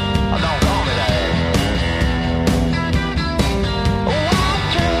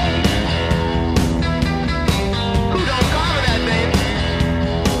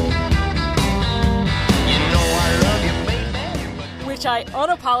 Which I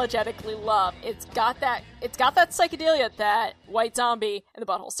unapologetically love. It's got that psychedelia that White Zombie and the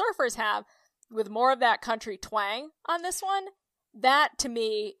Butthole Surfers have, with more of that country twang on this one. That to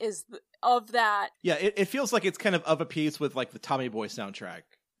me is of that. Yeah, it feels like it's kind of a piece with like the Tommy Boy soundtrack.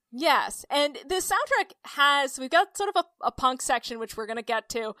 Yes, and this soundtrack we've got sort of a punk section, which we're going to get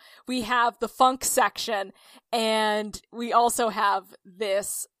to. We have the funk section, and we also have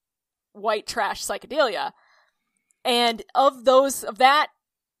this white trash psychedelia. And of that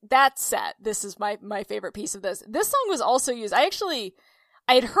set, this is my favorite piece of this. This song was also used. I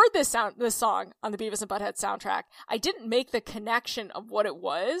had heard this song on the Beavis and Butthead soundtrack. I didn't make the connection of what it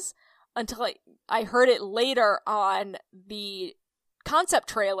was until I heard it later on the concept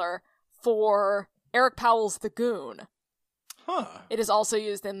trailer for Eric Powell's The Goon. Huh. It is also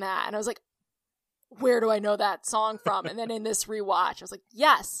used in that. And I was like, where do I know that song from? And then in this rewatch, I was like,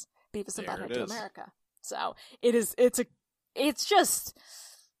 yes, Beavis and Butthead to America. So it's just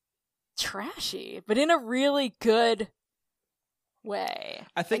trashy, but in a really good way.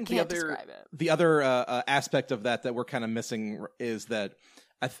 I think the other aspect of that we're kind of missing is that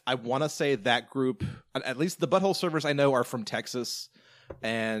I want to say that group, at least the Butthole Surfers I know are from Texas,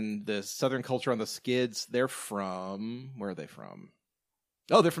 and the Southern Culture on the Skids, they're from, where are they from?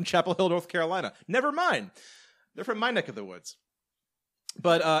 Oh, they're from Chapel Hill, North Carolina. Never mind. They're from my neck of the woods.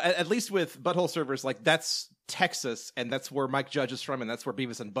 But at least with Butthole Surfers, like that's Texas, and that's where Mike Judge is from, and that's where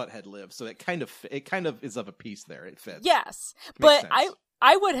Beavis and Butthead live. So it kind of is of a piece there. It fits. Yes, but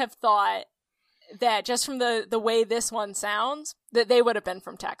I would have thought that just from the way this one sounds, that they would have been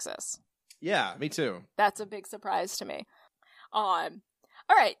from Texas. Yeah, me too. That's a big surprise to me.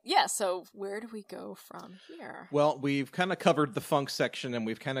 All right, yeah, so where do we go from here? Well, we've kind of covered the funk section, and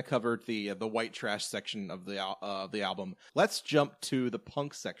we've kind of covered the white trash section of the album. Let's jump to the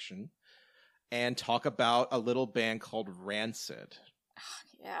punk section and talk about a little band called Rancid.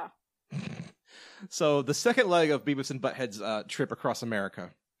 Yeah. So the second leg of Beavis and Butthead's trip across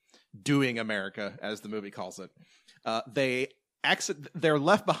America, doing America, as the movie calls it, they're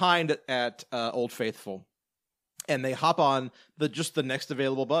left behind at Old Faithful. And they hop on the next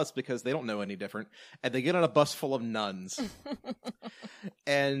available bus because they don't know any different. And they get on a bus full of nuns.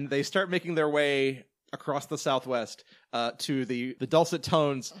 And they start making their way across the Southwest to the dulcet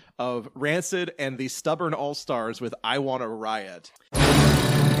tones of Rancid and the Stubborn All-Stars with I Wanna Riot.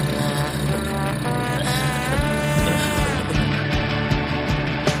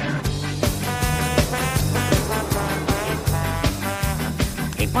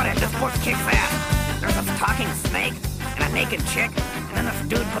 Hey, buddy, this push kicks ass. There's a talking snake and a naked chick, and then this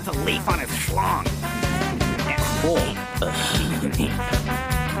dude puts a leaf on his schlong. Yeah. Cool.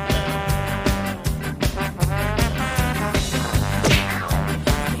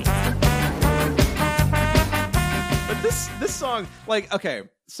 But this song, like, okay,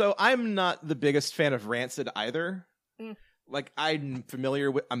 so I'm not the biggest fan of Rancid either. Like, I'm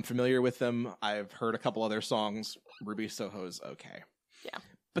familiar with them. I've heard a couple other songs. Ruby Soho's okay. Yeah.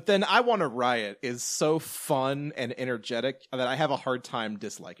 But then I Wanna Riot is so fun and energetic that I have a hard time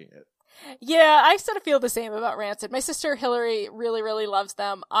disliking it. Yeah, I sort of feel the same about Rancid. My sister Hillary really, really loves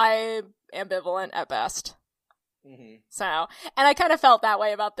them. I'm ambivalent at best. Mm-hmm. So, and I kind of felt that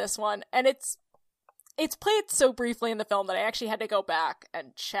way about this one. And it's played so briefly in the film that I actually had to go back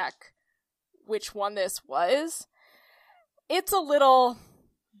and check which one this was. It's a little...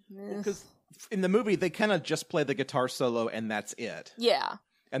 Because in the movie, they kind of just play the guitar solo and that's it. Yeah.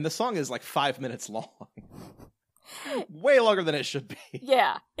 And the song is like 5 minutes long. Way longer than it should be.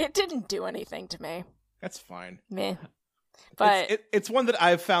 Yeah, it didn't do anything to me. That's fine. Meh. But it's one that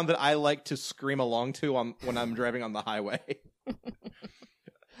I've found that I like to scream along to when I'm driving on the highway.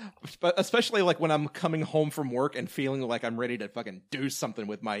 But especially like when I'm coming home from work and feeling like I'm ready to fucking do something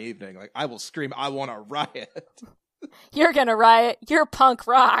with my evening. Like I will scream, I want to riot. You're gonna riot. You're punk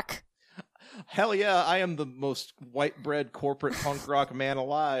rock. Hell yeah, I am the most white bread corporate punk rock man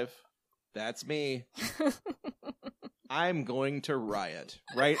alive. That's me. I'm going to riot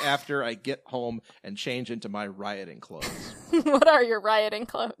right after I get home and change into my rioting clothes. What are your rioting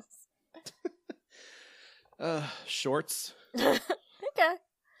clothes? Shorts. Okay.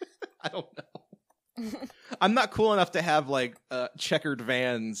 I don't know. I'm not cool enough to have like checkered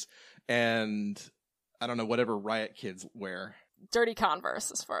Vans and I don't know, whatever riot kids wear. Dirty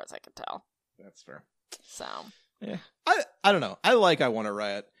Converse, as far as I can tell. That's fair. So. Yeah. I don't know. I Want to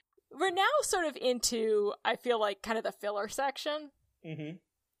Riot. We're now sort of into, I feel like, kind of the filler section. Mm-hmm.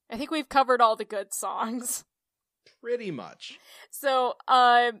 I think we've covered all the good songs. Pretty much. So,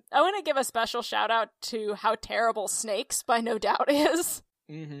 I want to give a special shout out to How Terrible Snakes by No Doubt is.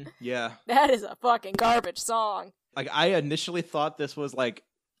 Mm-hmm. Yeah. That is a fucking garbage song. Like, I initially thought this was like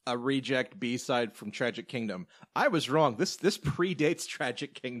a reject B-side from Tragic Kingdom. I was wrong. This predates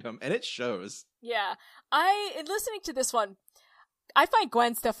Tragic Kingdom, and it shows. Yeah. In listening to this one, I find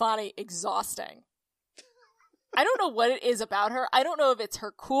Gwen Stefani exhausting. I don't know what it is about her. I don't know if it's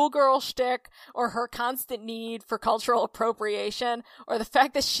her cool girl shtick or her constant need for cultural appropriation or the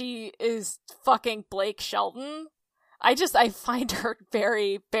fact that she is fucking Blake Shelton. I find her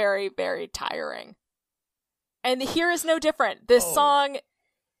very, very, very tiring. And here is no different. This song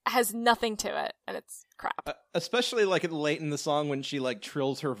has nothing to it, and it's crap. Especially like late in the song when she like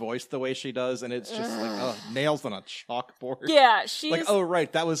trills her voice the way she does, and it's just like nails on a chalkboard. Yeah, she's like, oh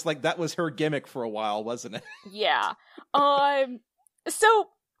right, that was her gimmick for a while, wasn't it? Yeah. So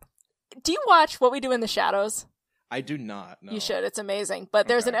do you watch What We Do in the Shadows? I do not. No. You should. It's amazing. But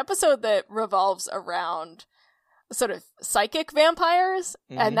there's an episode that revolves around sort of psychic vampires,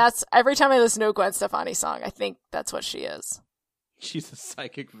 and that's every time I listen to a Gwen Stefani song, I think that's what she is. She's a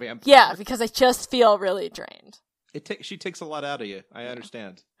psychic vampire. Yeah, because I just feel really drained. She takes a lot out of you. I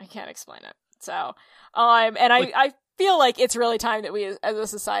understand. I can't explain it. So, I feel like it's really time that we as a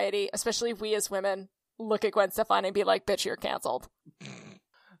society, especially we as women, look at Gwen Stefani and be like, bitch, you're canceled.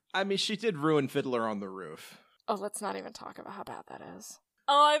 I mean, she did ruin Fiddler on the Roof. Oh, let's not even talk about how bad that is.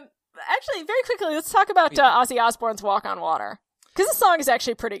 Actually, very quickly, let's talk about Ozzy Osbourne's Walk on Water. Because this song is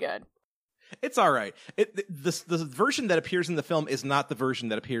actually pretty good. It's all right. The version that appears in the film is not the version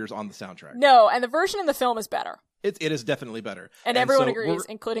that appears on the soundtrack. No, and the version in the film is better. It is definitely better. And everyone agrees,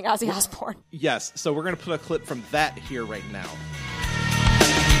 including Ozzy Osbourne. Yes, so we're going to put a clip from that here right now.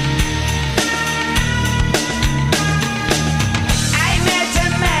 I met a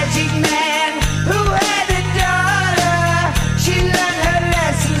magic man who had a daughter. She learned her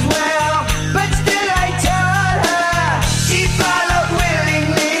lessons well, but still I taught her. She followed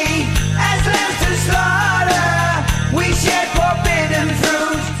willingly as lambs to slaughter. We shared forbidden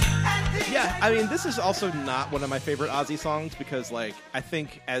fruit. Yeah, I mean, this is also not one of my favorite Ozzy songs because, like, I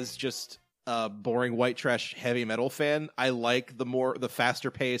think as just a boring white trash heavy metal fan, I like the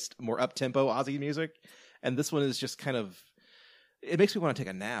faster paced, more up tempo Ozzy music, and this one is just kind of. It makes me want to take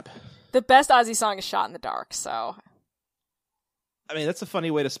a nap. The best Ozzy song is Shot in the Dark, so. I mean, that's a funny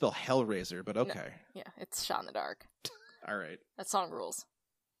way to spell Hellraiser, but okay. No. Yeah, it's Shot in the Dark. All right. That song rules.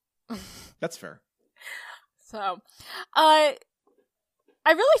 That's fair. So, I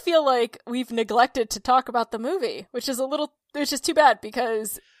really feel like we've neglected to talk about the movie, which is too bad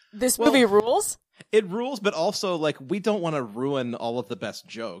because this movie rules. It rules, but also, like, we don't want to ruin all of the best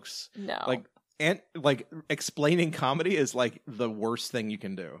jokes. No. And like explaining comedy is like the worst thing you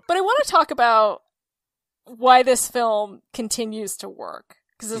can do. But I want to talk about why this film continues to work,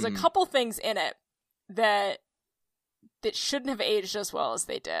 because there's a couple things in it that shouldn't have aged as well as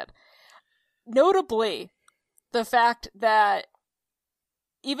they did. Notably, the fact that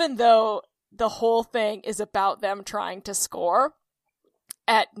even though the whole thing is about them trying to score,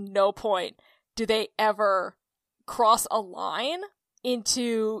 at no point do they ever cross a line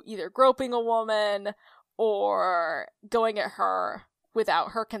into either groping a woman or going at her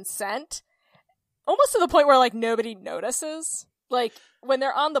without her consent, almost to the point where, like, nobody notices. Like, when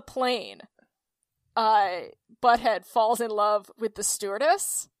they're on the plane, Butthead falls in love with the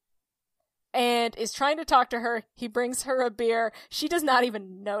stewardess and is trying to talk to her. He brings her a beer. She does not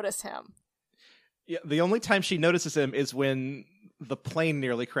even notice him. Yeah, the only time she notices him is when the plane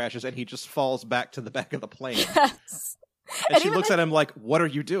nearly crashes and he just falls back to the back of the plane. Yes. And she looks at him like, what are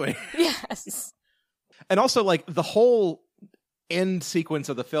you doing? Yes. And also, like, the whole end sequence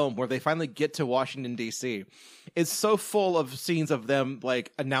of the film where they finally get to Washington, D.C. is so full of scenes of them,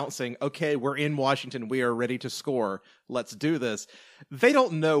 like, announcing, okay, we're in Washington, we are ready to score, let's do this. They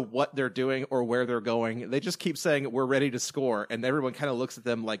don't know what they're doing or where they're going. They just keep saying, we're ready to score, and everyone kind of looks at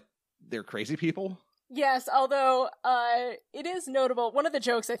them like they're crazy people. Yes, although it is notable, one of the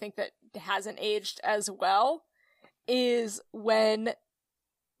jokes I think that hasn't aged as well is when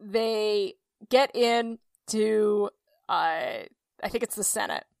they get into I think it's the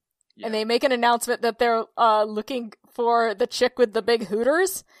Senate. Yeah. And they make an announcement that they're looking for the chick with the big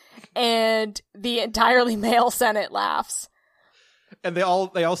hooters, and the entirely male Senate laughs. And they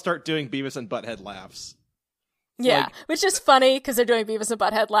all start doing Beavis and Butthead laughs. Yeah, like, which is funny because they're doing Beavis and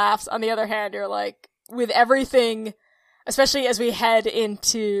Butthead laughs. On the other hand, you're like, with everything, especially as we head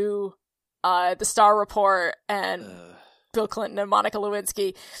into the Starr Report and Bill Clinton and Monica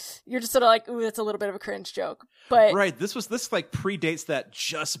Lewinsky, you're just sort of like, ooh, that's a little bit of a cringe joke. But right, this like predates that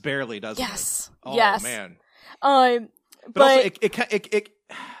just barely, doesn't yes. it? Oh, yes. Man. But also,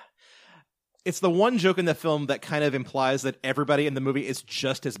 it's the one joke in the film that kind of implies that everybody in the movie is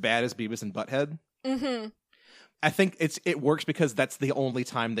just as bad as Beavis and Butthead. Mm-hmm. I think it works because that's the only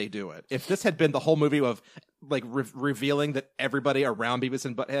time they do it. If this had been the whole movie of like revealing that everybody around Beavis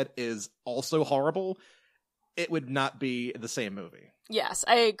and Butthead is also horrible, it would not be the same movie. Yes,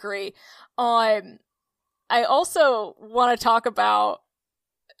 I agree. I also want to talk about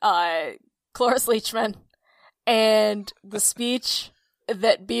Cloris Leachman and the speech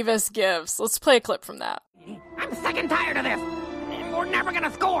that Beavis gives. Let's play a clip from that. I'm sick and tired of this. We're never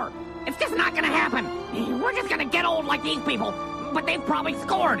gonna score. It's just not gonna happen. We're just gonna get old like these people. But they've probably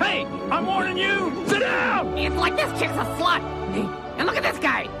scored. Hey, I'm warning you. Sit down. It's like this chick's a slut. And look at this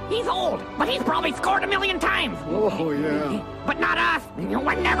guy. He's old, but he's probably scored 1,000,000 times. Oh, yeah. But not us.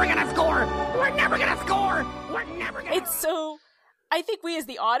 We're never gonna score. We're never gonna score. We're never gonna. It's so. I think we as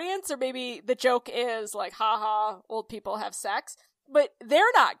the audience, or maybe the joke is like, haha, old people have sex. But they're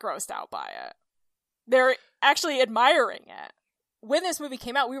not grossed out by it. They're actually admiring it. When this movie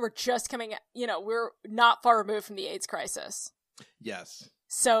came out, we were just coming, we're not far removed from the AIDS crisis. Yes.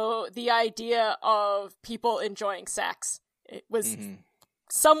 So the idea of people enjoying sex, it was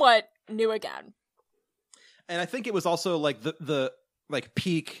somewhat new again. And I think it was also like the like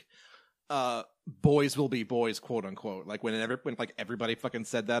peak boys will be boys, quote unquote. Like when like everybody fucking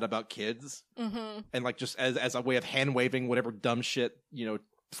said that about kids. Mm-hmm. And like just as a way of hand waving whatever dumb shit,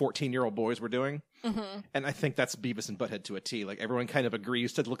 14-year-old boys were doing. Mm-hmm. And I think that's Beavis and Butthead to a T. Like everyone kind of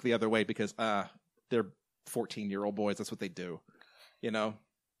agrees to look the other way because they're 14-year-old boys. That's what they do,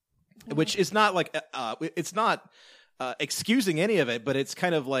 which is not like it's not excusing any of it, but it's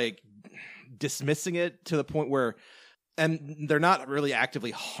kind of like dismissing it to the point where, and they're not really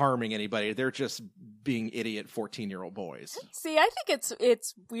actively harming anybody. They're just being idiot 14-year-old boys. See, I think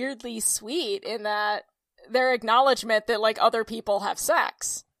it's weirdly sweet in that their acknowledgement that like other people have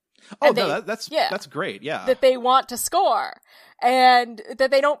sex. Oh, no, that's great. Yeah. That they want to score and that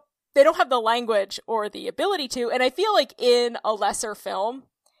they don't have the language or the ability to. And I feel like in a lesser film,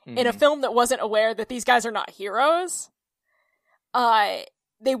 in a film that wasn't aware that these guys are not heroes,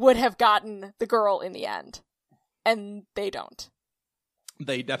 they would have gotten the girl in the end. And they don't.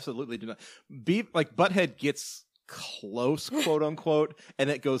 They absolutely do not. Butthead gets close, quote unquote, and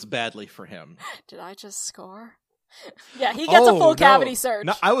it goes badly for him. Did I just score? Yeah, he gets a full cavity search.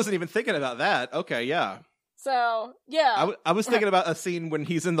 No, I wasn't even thinking about that. Okay, yeah. So, yeah. I was thinking about a scene when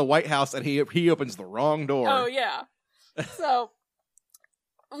he's in the White House and he opens the wrong door. Oh, yeah. So,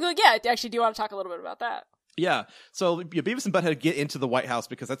 well, yeah, actually, do you want to talk a little bit about that? Yeah. So, Beavis and Butthead get into the White House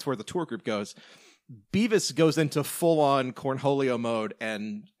because that's where the tour group goes. Beavis goes into full-on Cornholio mode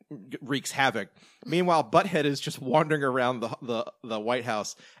and wreaks havoc. Meanwhile, Butthead is just wandering around the White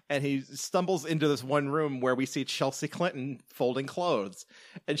House, and he stumbles into this one room where we see Chelsea Clinton folding clothes,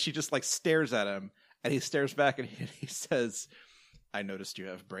 and she just like stares at him, and he stares back and he says, "I noticed you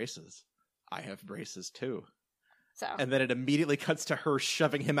have braces. I have braces too." So. And then it immediately cuts to her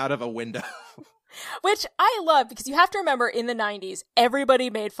shoving him out of a window. Which I love, because you have to remember, in the 90s, everybody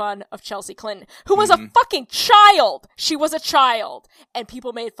made fun of Chelsea Clinton, who was a fucking child. She was a child. And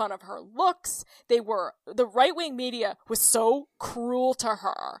people made fun of her looks. The right-wing media was so cruel to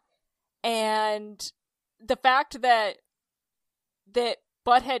her. And the fact that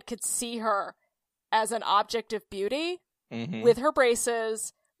Butthead could see her as an object of beauty, with her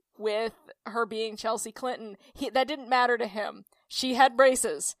braces, with her being Chelsea Clinton, that didn't matter to him. She had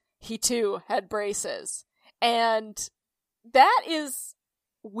braces. He too had braces. And that is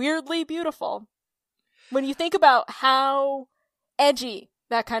weirdly beautiful when you think about how edgy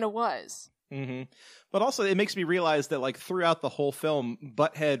that kind of was. But also it makes me realize that like throughout the whole film,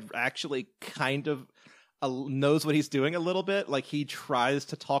 Butthead actually kind of knows what he's doing a little bit. Like he tries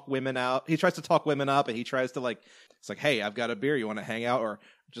to talk women out. He tries to talk women up, and he tries to like, it's like, hey, I've got a beer. You want to hang out? Or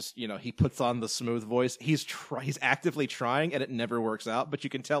just, he puts on the smooth voice. He's actively trying, and it never works out. But you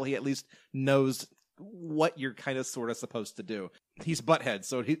can tell he at least knows what you're kind of sort of supposed to do. He's Butthead,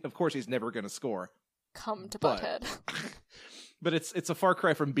 so of course he's never going to score. Come to Butthead. But it's a far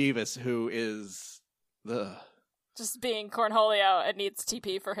cry from Beavis, who is just being Cornholio and needs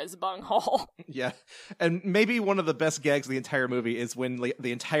TP for his bunghole. Yeah. And maybe one of the best gags of the entire movie is when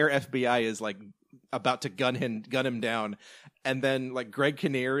the entire FBI is like about to gun him down, and then like Greg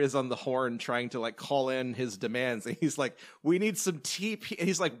Kinnear is on the horn trying to like call in his demands, and he's like, we need some TP, and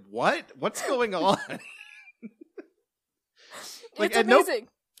he's like, what's going on? Like, it's amazing.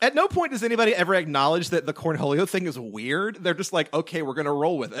 At no point does anybody ever acknowledge that the Cornholio thing is weird. They're just like, okay, we're gonna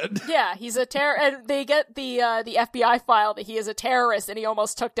roll with it. Yeah, he's a and they get the FBI file that he is a terrorist and he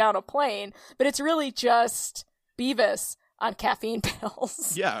almost took down a plane, but it's really just Beavis on caffeine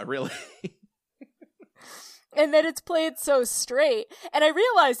pills. Yeah, really. And then it's played so straight. And I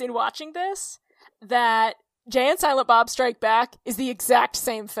realized in watching this that Jay and Silent Bob Strike Back is the exact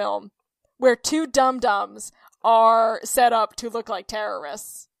same film, where two dum-dums are set up to look like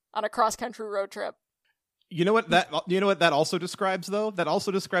terrorists on a cross-country road trip. You know what that also describes, though? That also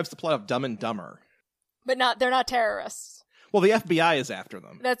describes the plot of Dumb and Dumber. But they're not terrorists. Well, the FBI is after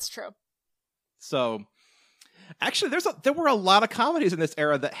them. That's true. So, actually, there were a lot of comedies in this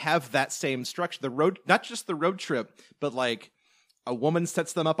era that have that same structure. Not just the road trip, but like a woman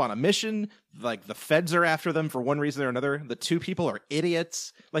sets them up on a mission. Like the feds are after them for one reason or another. The two people are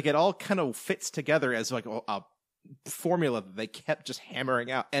idiots. Like it all kind of fits together as like a formula that they kept just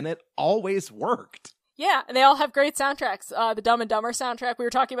hammering out, and it always worked. Yeah, and they all have great soundtracks. The Dumb and Dumber soundtrack, we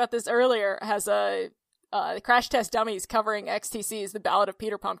were talking about this earlier, has the Crash Test Dummies covering XTC's The Ballad of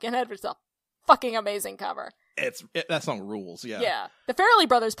Peter Pumpkinhead, which is a fucking amazing cover. That song rules, yeah. Yeah. The Farrelly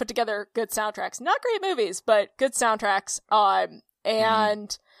brothers put together good soundtracks. Not great movies, but good soundtracks.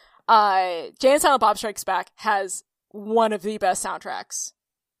 And Jay and Silent Bob Strikes Back has one of the best soundtracks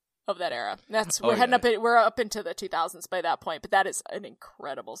of that era. We're up into the 2000s by that point, but that is an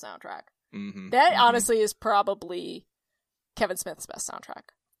incredible soundtrack. That honestly is probably Kevin Smith's best soundtrack,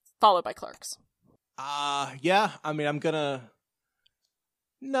 followed by Clerks. Yeah. I mean,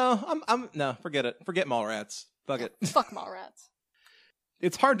 no, forget it. Forget Mallrats. Fuck it. Fuck Mallrats.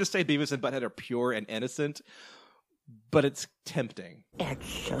 It's hard to say Beavis and Butthead are pure and innocent, but it's tempting. It's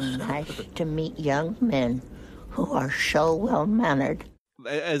so nice to meet young men who are so well-mannered.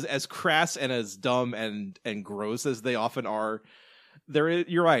 As crass and as dumb and gross as they often are,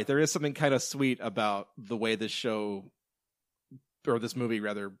 you're right. There is something kind of sweet about the way this show, or this movie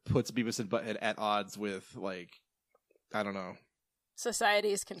rather, puts Beavis and Butthead at odds with, like, I don't know,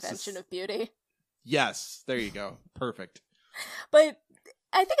 society's convention of beauty. Yes, there you go. Perfect. But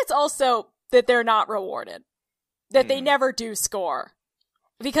I think it's also that they're not rewarded. That they never do score.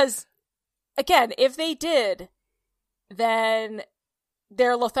 Because, again, if they did, then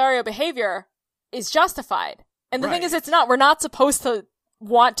their Lothario behavior is justified. And the thing is, it's not. We're not supposed to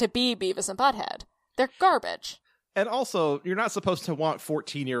want to be Beavis and Butthead. They're garbage. And also, you're not supposed to want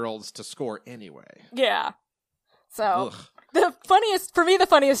 14-year-olds to score anyway. Yeah. So, the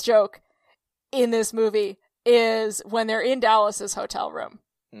funniest joke in this movie is when they're in Dallas's hotel room.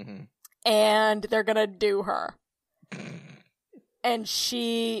 And they're gonna do her. And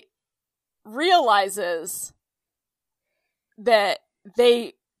she realizes that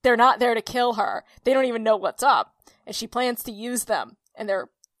they're not there to kill her. They don't even know what's up. And she plans to use them. And they're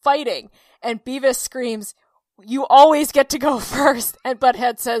fighting. And Beavis screams, "You always get to go first." And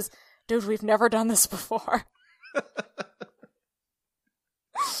Butthead says, "Dude, we've never done this before."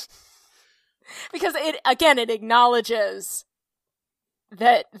 Because it acknowledges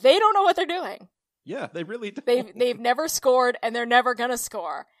that they don't know what they're doing. Yeah, they really do. They've never scored, and they're never gonna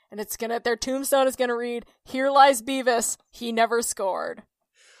score. And their tombstone is gonna read, "Here lies Beavis, he never scored."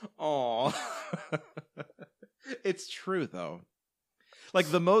 Aw. It's true though.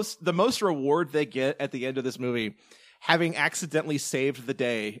 Like the most reward they get at the end of this movie, having accidentally saved the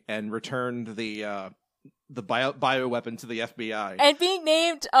day and returned the bioweapon to the FBI. And being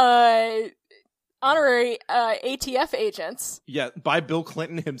named honorary ATF agents. Yeah, by Bill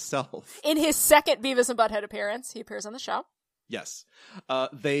Clinton himself. In his second Beavis and Butthead appearance. He appears on the show. Yes. I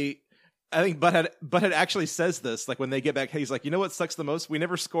think Butthead actually says this, like when they get back, he's like, you know what sucks the most? We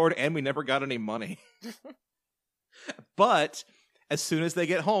never scored and we never got any money. But as soon as they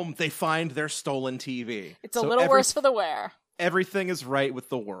get home, they find their stolen TV. It's a little worse for the wear. Everything is right with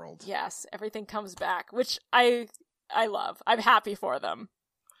the world. Yes, everything comes back, which I love. I'm happy for them.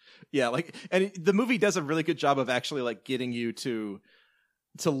 Yeah, like, and the movie does a really good job of actually like getting you to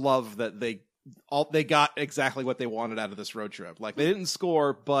love that they got exactly what they wanted out of this road trip. Like they didn't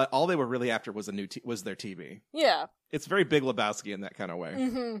score, but all they were really after was was their TV. Yeah, it's very Big Lebowski in that kind of way.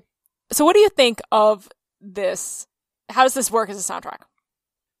 Mm-hmm. So, what do you think of this? How does this work as a soundtrack?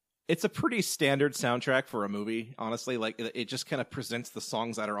 It's a pretty standard soundtrack for a movie, honestly. Like it just kind of presents the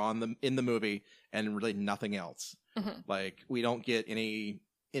songs that are in the movie and really nothing else. Mm-hmm. Like we don't get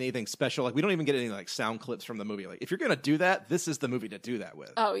anything special. Like we don't even get any like sound clips from the movie. Like if you're gonna do that, this is the movie to do that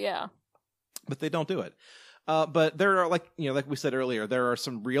with. Oh yeah, but they don't do it. But there are like we said earlier, there are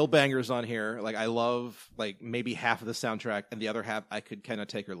some real bangers on here. Like I love like maybe half of the soundtrack, and the other half I could kind of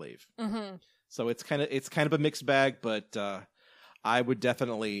take or leave. Mm-hmm. So it's kind of a mixed bag, but I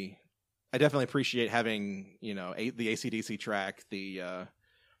definitely appreciate having the AC/DC track, the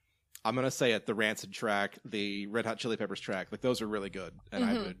I'm gonna say it, the Rancid track, the Red Hot Chili Peppers track. Like those are really good, and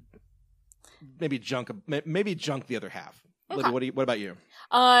I would maybe junk the other half. Okay. Lydia, what about you?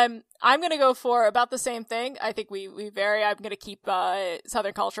 I'm gonna go for about the same thing. I think we vary. I'm gonna keep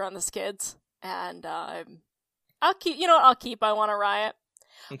Southern Culture on the Skids, and I'll keep I Want to Riot.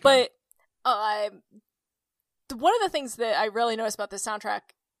 Okay. But one of the things that I really noticed about this soundtrack,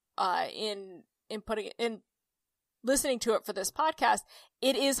 in listening to it for this podcast,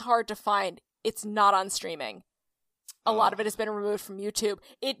 it is hard to find. It's not on streaming. A lot of it has been removed from YouTube.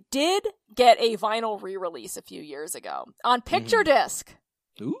 It did get a vinyl re-release a few years ago on picture disc.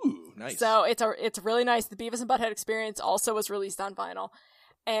 Ooh, nice. So it's really nice. The Beavis and Butthead Experience also was released on vinyl,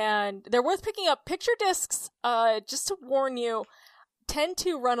 and they're worth picking up. Picture discs, just to warn you, tend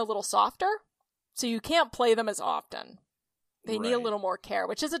to run a little softer, so you can't play them as often. They need a little more care,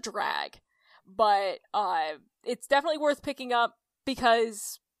 which is a drag. But it's definitely worth picking up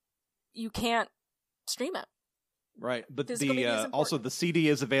because you can't stream it. Right, but also the CD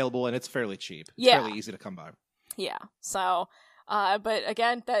is available and it's fairly cheap. It's fairly easy to come by. Yeah. So, but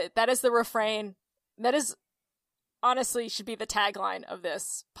again, that is the refrain. That is honestly should be the tagline of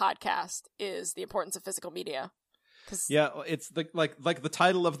this podcast: is the importance of physical media. Yeah, it's like the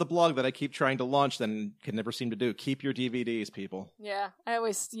title of the blog that I keep trying to launch, then can never seem to do. Keep your DVDs, people. Yeah, I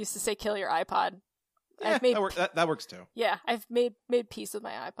always used to say kill your iPod. Yeah, that works too. Yeah, I've made peace with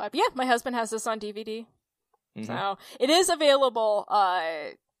my iPod. But yeah, my husband has this on DVD. Mm-hmm. So it is available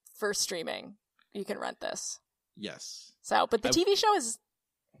for streaming. You can rent this. Yes. So, but the TV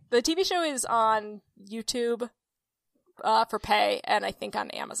show is on YouTube for pay, and I think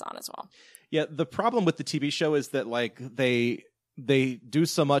on Amazon as well. Yeah, the problem with the TV show is that like they do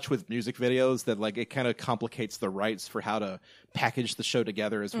so much with music videos that like it kind of complicates the rights for how to package the show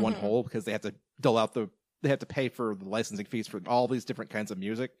together as one whole, because they have to they have to pay for the licensing fees for all these different kinds of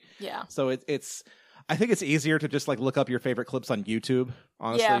music. Yeah. So it's I think it's easier to just like look up your favorite clips on YouTube,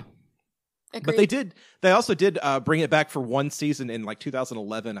 honestly. Yeah. Agreed. But they also did bring it back for one season in like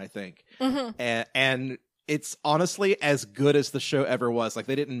 2011, I think. Mm-hmm. And it's honestly as good as the show ever was. Like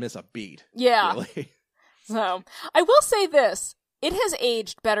they didn't miss a beat. Yeah. Really. So I will say this. It has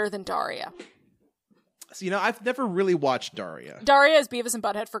aged better than Daria. So, I've never really watched Daria. Daria is Beavis and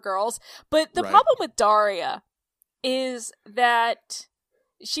Butthead for girls. But the problem with Daria is that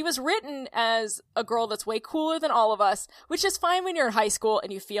she was written as a girl that's way cooler than all of us, which is fine when you're in high school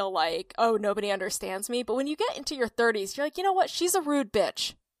and you feel like, oh, nobody understands me. But when you get into your 30s, you're like, you know what? She's a rude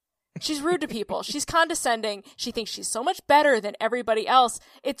bitch. She's rude to people. She's condescending. She thinks she's so much better than everybody else.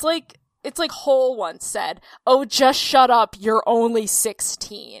 It's like Hole once said, oh, just shut up. You're only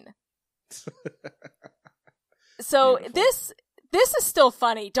 16. So this is still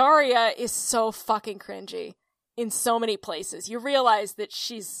funny. Daria is so fucking cringy in so many places. You realize that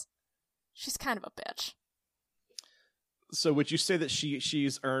she's kind of a bitch. So would you say that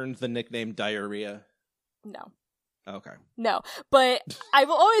she's earned the nickname Diarrhea? No. Okay. No, but I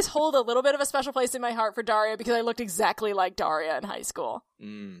will always hold a little bit of a special place in my heart for Daria because I looked exactly like Daria in high school.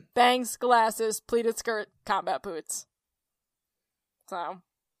 Bangs, glasses, pleated skirt, combat boots. So,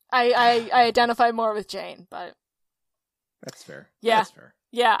 I identify more with Jane, but that's fair. Yeah, that's fair.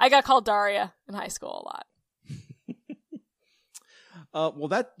 Yeah, I got called Daria in high school a lot. Well,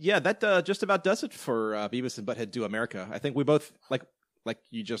 that just about does it for Beavis and Butthead Do America. I think we both like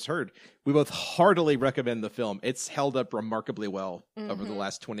you just heard, we both heartily recommend the film. It's held up remarkably well over the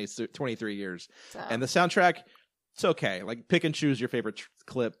last 23 years. So. And the soundtrack, it's okay. Like, pick and choose your favorite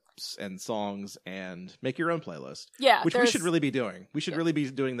clips and songs and make your own playlist. Yeah. Which we should really be doing. We should really be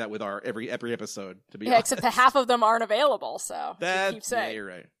doing that with our every episode, to be honest. Except that half of them aren't available, so keep saying. Yeah, you're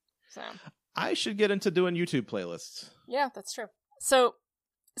right. So I should get into doing YouTube playlists. Yeah, that's true. So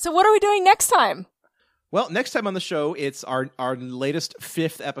what are we doing next time? Well, next time on the show, it's our latest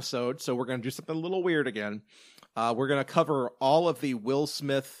 5th episode, so we're going to do something a little weird again. We're going to cover all of the Will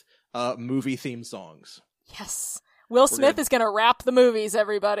Smith movie theme songs. Yes. Will Smith is going to rap the movies,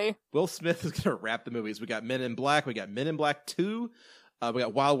 everybody. Will Smith is going to rap the movies. We got Men in Black. We got Men in Black 2. We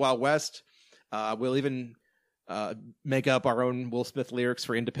got Wild Wild West. We'll even make up our own Will Smith lyrics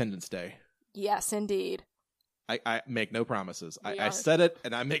for Independence Day. Yes, indeed. I make no promises. I said it,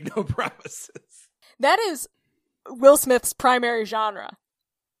 and I make no promises. That is Will Smith's primary genre.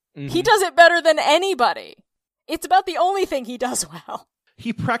 He does it better than anybody. It's about the only thing he does well.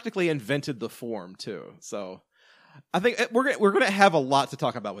 He practically invented the form, too. So I think we're going to have a lot to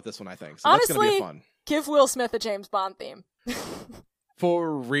talk about with this one, I think. So honestly, that's going to be fun. Give Will Smith a James Bond theme.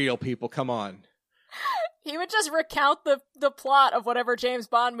 For real, people. Come on. He would just recount the plot of whatever James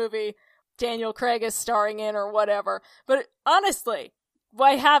Bond movie Daniel Craig is starring in or whatever. But honestly,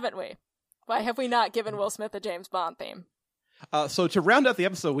 why haven't we? Why have we not given Will Smith a James Bond theme? So to round out the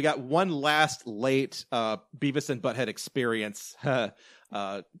episode, we got one last late Beavis and Butthead experience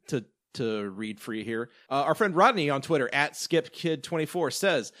to read free here. Our friend Rodney on Twitter, @SkipKid24,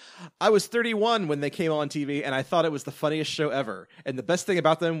 says, I was 31 when they came on TV, and I thought it was the funniest show ever. And the best thing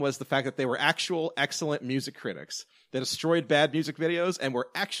about them was the fact that they were actual excellent music critics. They destroyed bad music videos and were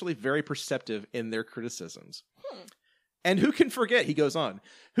actually very perceptive in their criticisms. And who can forget, he goes on,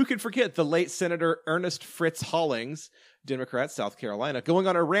 who can forget the late Senator Ernest Fritz Hollings, Democrat, South Carolina, going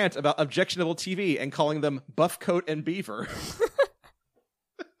on a rant about objectionable TV and calling them Buffcoat and Beaver.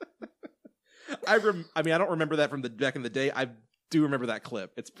 I don't remember that from back in the day. I do remember that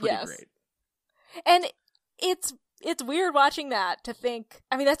clip. It's pretty great. And it's weird watching that to think,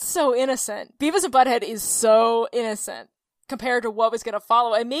 that's so innocent. Beavis and Butthead is so innocent compared to what was going to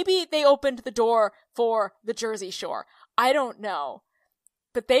follow. And maybe they opened the door for the Jersey Shore. I don't know.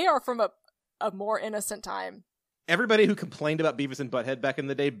 But they are from a more innocent time. Everybody who complained about Beavis and Butthead back in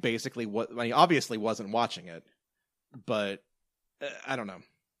the day basically obviously wasn't watching it. But I don't know.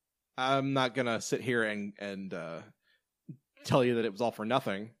 I'm not going to sit here and tell you that it was all for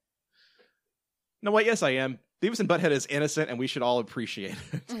nothing. No, wait, yes, I am. Beavis and Butthead is innocent, and we should all appreciate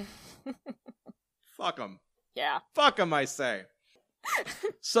it. Fuck them. Yeah. Fuck them, I say.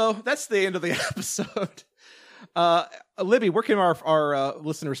 So, that's the end of the episode. Libby, where can our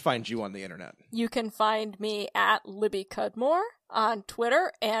listeners find you on the internet? You can find me at Libby Cudmore on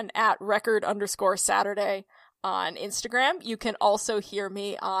Twitter and at record_Saturday on Instagram. You can also hear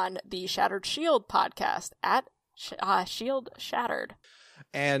me on the Shattered Shield podcast at Shield Shattered.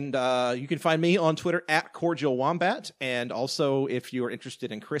 And you can find me on Twitter at Cordial Wombat. And also, if you are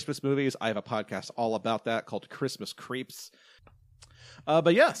interested in Christmas movies, I have a podcast all about that called Christmas Creeps.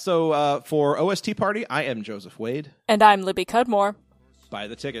 But yeah, so for OST Party, I am Joseph Wade. And I'm Libby Cudmore. Buy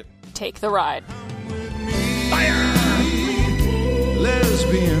the ticket. Take the ride. Fire!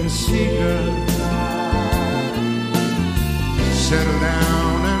 Lesbian seeker. Settle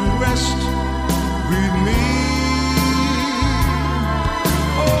down and rest with me.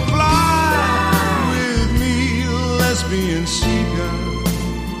 Oh, fly with me, lesbian seeker,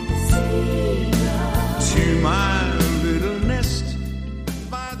 to my little nest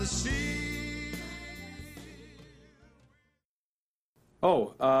by the sea.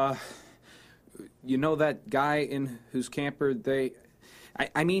 Oh, you know that guy in whose camper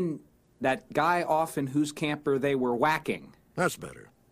I mean that guy off in whose camper they were whacking. That's better.